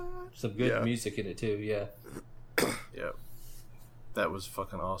 to 5. Some good music in it, too, yeah. Yep. That was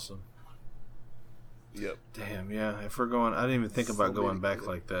fucking awesome. Yep. Damn, yeah. If we're going... I didn't even think about going back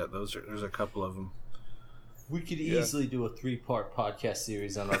like that. There's a couple of them. We could easily do a 3-part podcast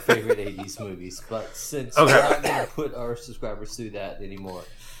series on our favorite 80s movies, but since we're not going to put our subscribers through that anymore,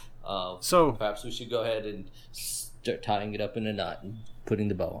 so perhaps we should go ahead and start tying it up in a knot and putting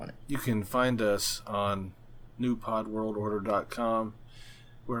the bow on it. You can find us on newpodworldorder.com.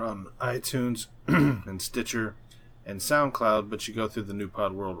 We're on iTunes and Stitcher and SoundCloud, but you go through the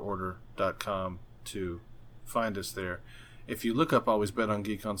newpodworldorder.com to find us there. If you look up Always Bet on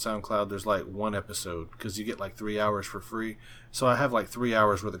Geek on SoundCloud, there's like one episode because you get like 3 hours for free. So I have like 3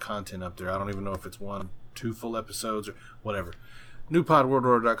 hours worth of content up there. I don't even know if it's 2 full episodes or whatever.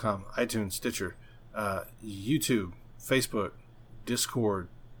 NewPodWorldOrder.com, iTunes, Stitcher, YouTube, Facebook, Discord,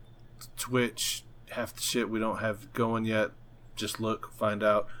 Twitch, half the shit we don't have going yet. Just look, find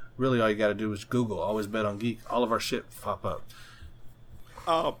out. Really all you got to do is Google Always Bet on Geek. All of our shit pop up.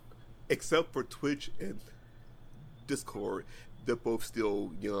 Except for Twitch and Discord, they're both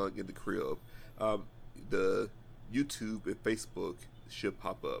still young in the crib. The YouTube and Facebook should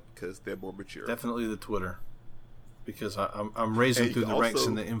pop up because they're more mature. Definitely the Twitter, because I'm raising through the ranks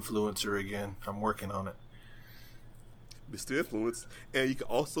in the influencer again. I'm working on it. Mr. Influence, and you can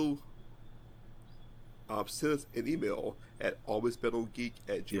also send us an email at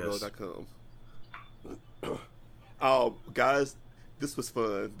alwaysbetongeek@gmail.com. Guys, this was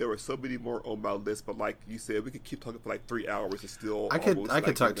fun. There were so many more on my list, but like you said, we could keep talking for like 3 hours and still. I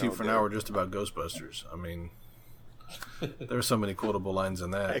could talk to you for an hour just about Ghostbusters. I mean, there are so many quotable lines in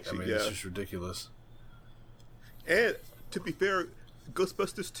that. Actually, it's just ridiculous. And to be fair,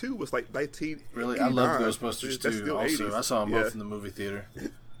 Ghostbusters 2 was like 1989. Really, I love Ghostbusters 2. Also, 80s. I saw them both in the movie theater.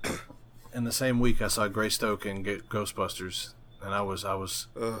 In the same week, I saw Greystoke and Ghostbusters. And I was.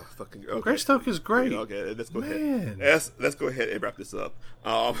 Fucking. Okay. Greystoke is great. Okay, let's go ahead. Let's go ahead and wrap this up.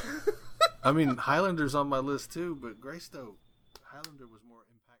 I mean, Highlander's on my list too, but Greystoke, Highlander was more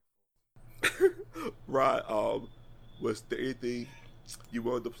impactful. Right. Was there anything you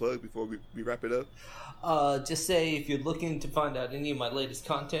wanted to plug before we wrap it up? Just say if you're looking to find out any of my latest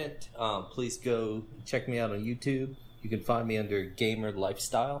content, please go check me out on YouTube. You can find me under Gamer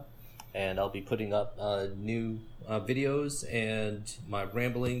Lifestyle, and I'll be putting up new videos and my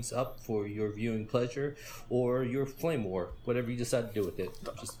ramblings up for your viewing pleasure or your flame war, whatever you decide to do with it.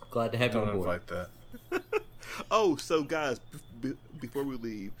 Just glad to have you on board. Don't invite that. Oh, so guys, before we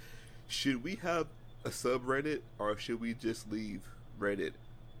leave, should we have a subreddit or should we just leave Reddit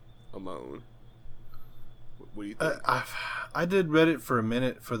alone? What do you think? I did Reddit for a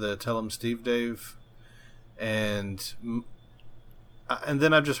minute for the Tell 'em Steve Dave, and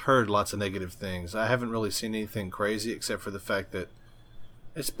then I've just heard lots of negative things. I haven't really seen anything crazy except for the fact that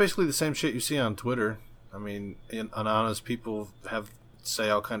it's basically the same shit you see on Twitter. I mean, anonymous people say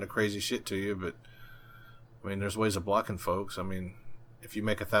all kind of crazy shit to you, but I mean, there's ways of blocking folks. I mean, if you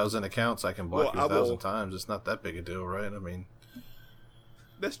make 1,000 accounts, I can block you 1,000 times. It's not that big a deal, right? I mean,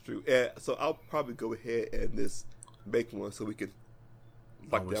 that's true. So I'll probably go ahead and just make one so we can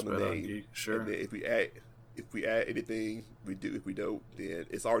lock down the name. Sure. And then if we add anything, we do. If we don't, then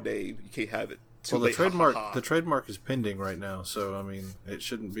it's our name. You can't have it too late. The trademark is pending right now, so I mean, it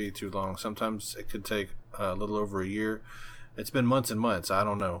shouldn't be too long. Sometimes it could take a little over a year. It's been months and months. I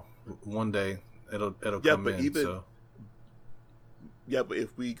don't know. One day it'll come in. Yeah, but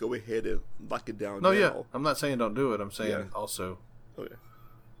if we go ahead and lock it down now, I'm not saying don't do it. I'm saying also.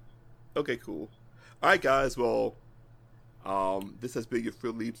 Okay, cool. All right, guys. Well, This has been your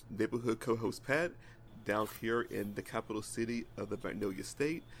friendly neighborhood co-host Pat, down here in the capital city of the Magnolia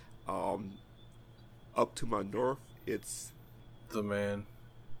State. Up to my north, it's the man,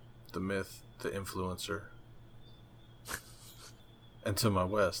 the myth, the influencer. And to my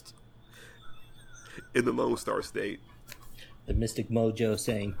west, in the Lone Star State, the Mystic Mojo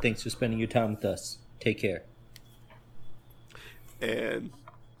saying, thanks for spending your time with us. Take care. And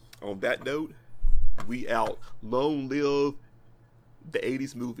on that note, we out. Long live the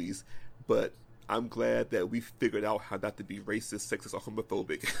 80s movies, but I'm glad that we figured out how not to be racist, sexist, or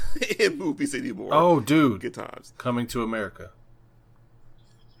homophobic in movies anymore. Oh, dude. Good times. Coming to America.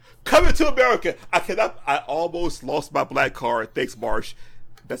 Coming to America. I almost lost my black card. Thanks, Marsh.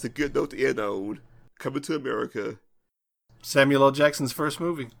 That's a good note to end on. Coming to America. Samuel L. Jackson's first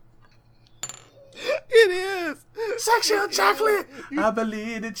movie. It is. Sexual chocolate. I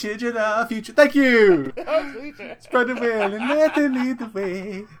believe the children are future. Thank you. Spread the will and let them lead the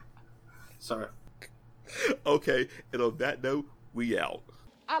way. Sorry. Okay, and on that note, we out.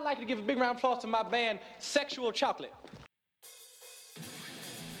 I'd like to give a big round of applause to my band, Sexual Chocolate.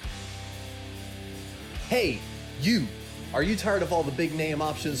 Hey, you! Are you tired of all the big name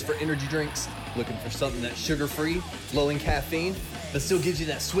options for energy drinks? Looking for something that's sugar-free, low in caffeine, but still gives you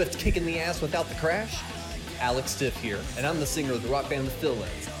that swift kick in the ass without the crash? Alex Stiff here, and I'm the singer of the rock band The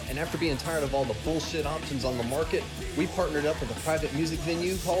Fill-Ins. And after being tired of all the bullshit options on the market, we partnered up with a private music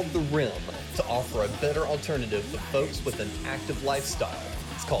venue called The Rim to offer a better alternative to folks with an active lifestyle.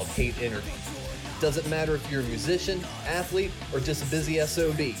 It's called Hate Energy. Doesn't matter if you're a musician, athlete, or just a busy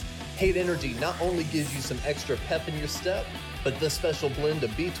SOB. Hate Energy not only gives you some extra pep in your step, but this special blend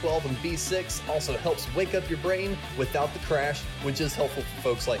of B12 and B6 also helps wake up your brain without the crash, which is helpful for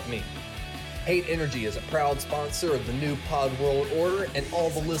folks like me. Hate Energy is a proud sponsor of the new Pod World Order, and all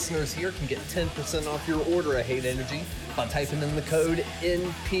the listeners here can get 10% off your order of Hate Energy by typing in the code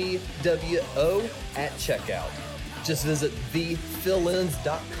NPWO at checkout. Just visit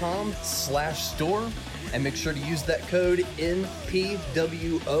thefillins.com/store and make sure to use that code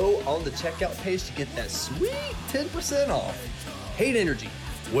NPWO on the checkout page to get that sweet 10% off. Hate Energy.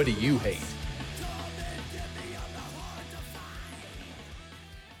 What do you hate?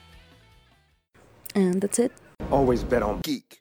 And that's it. Always bet on geek.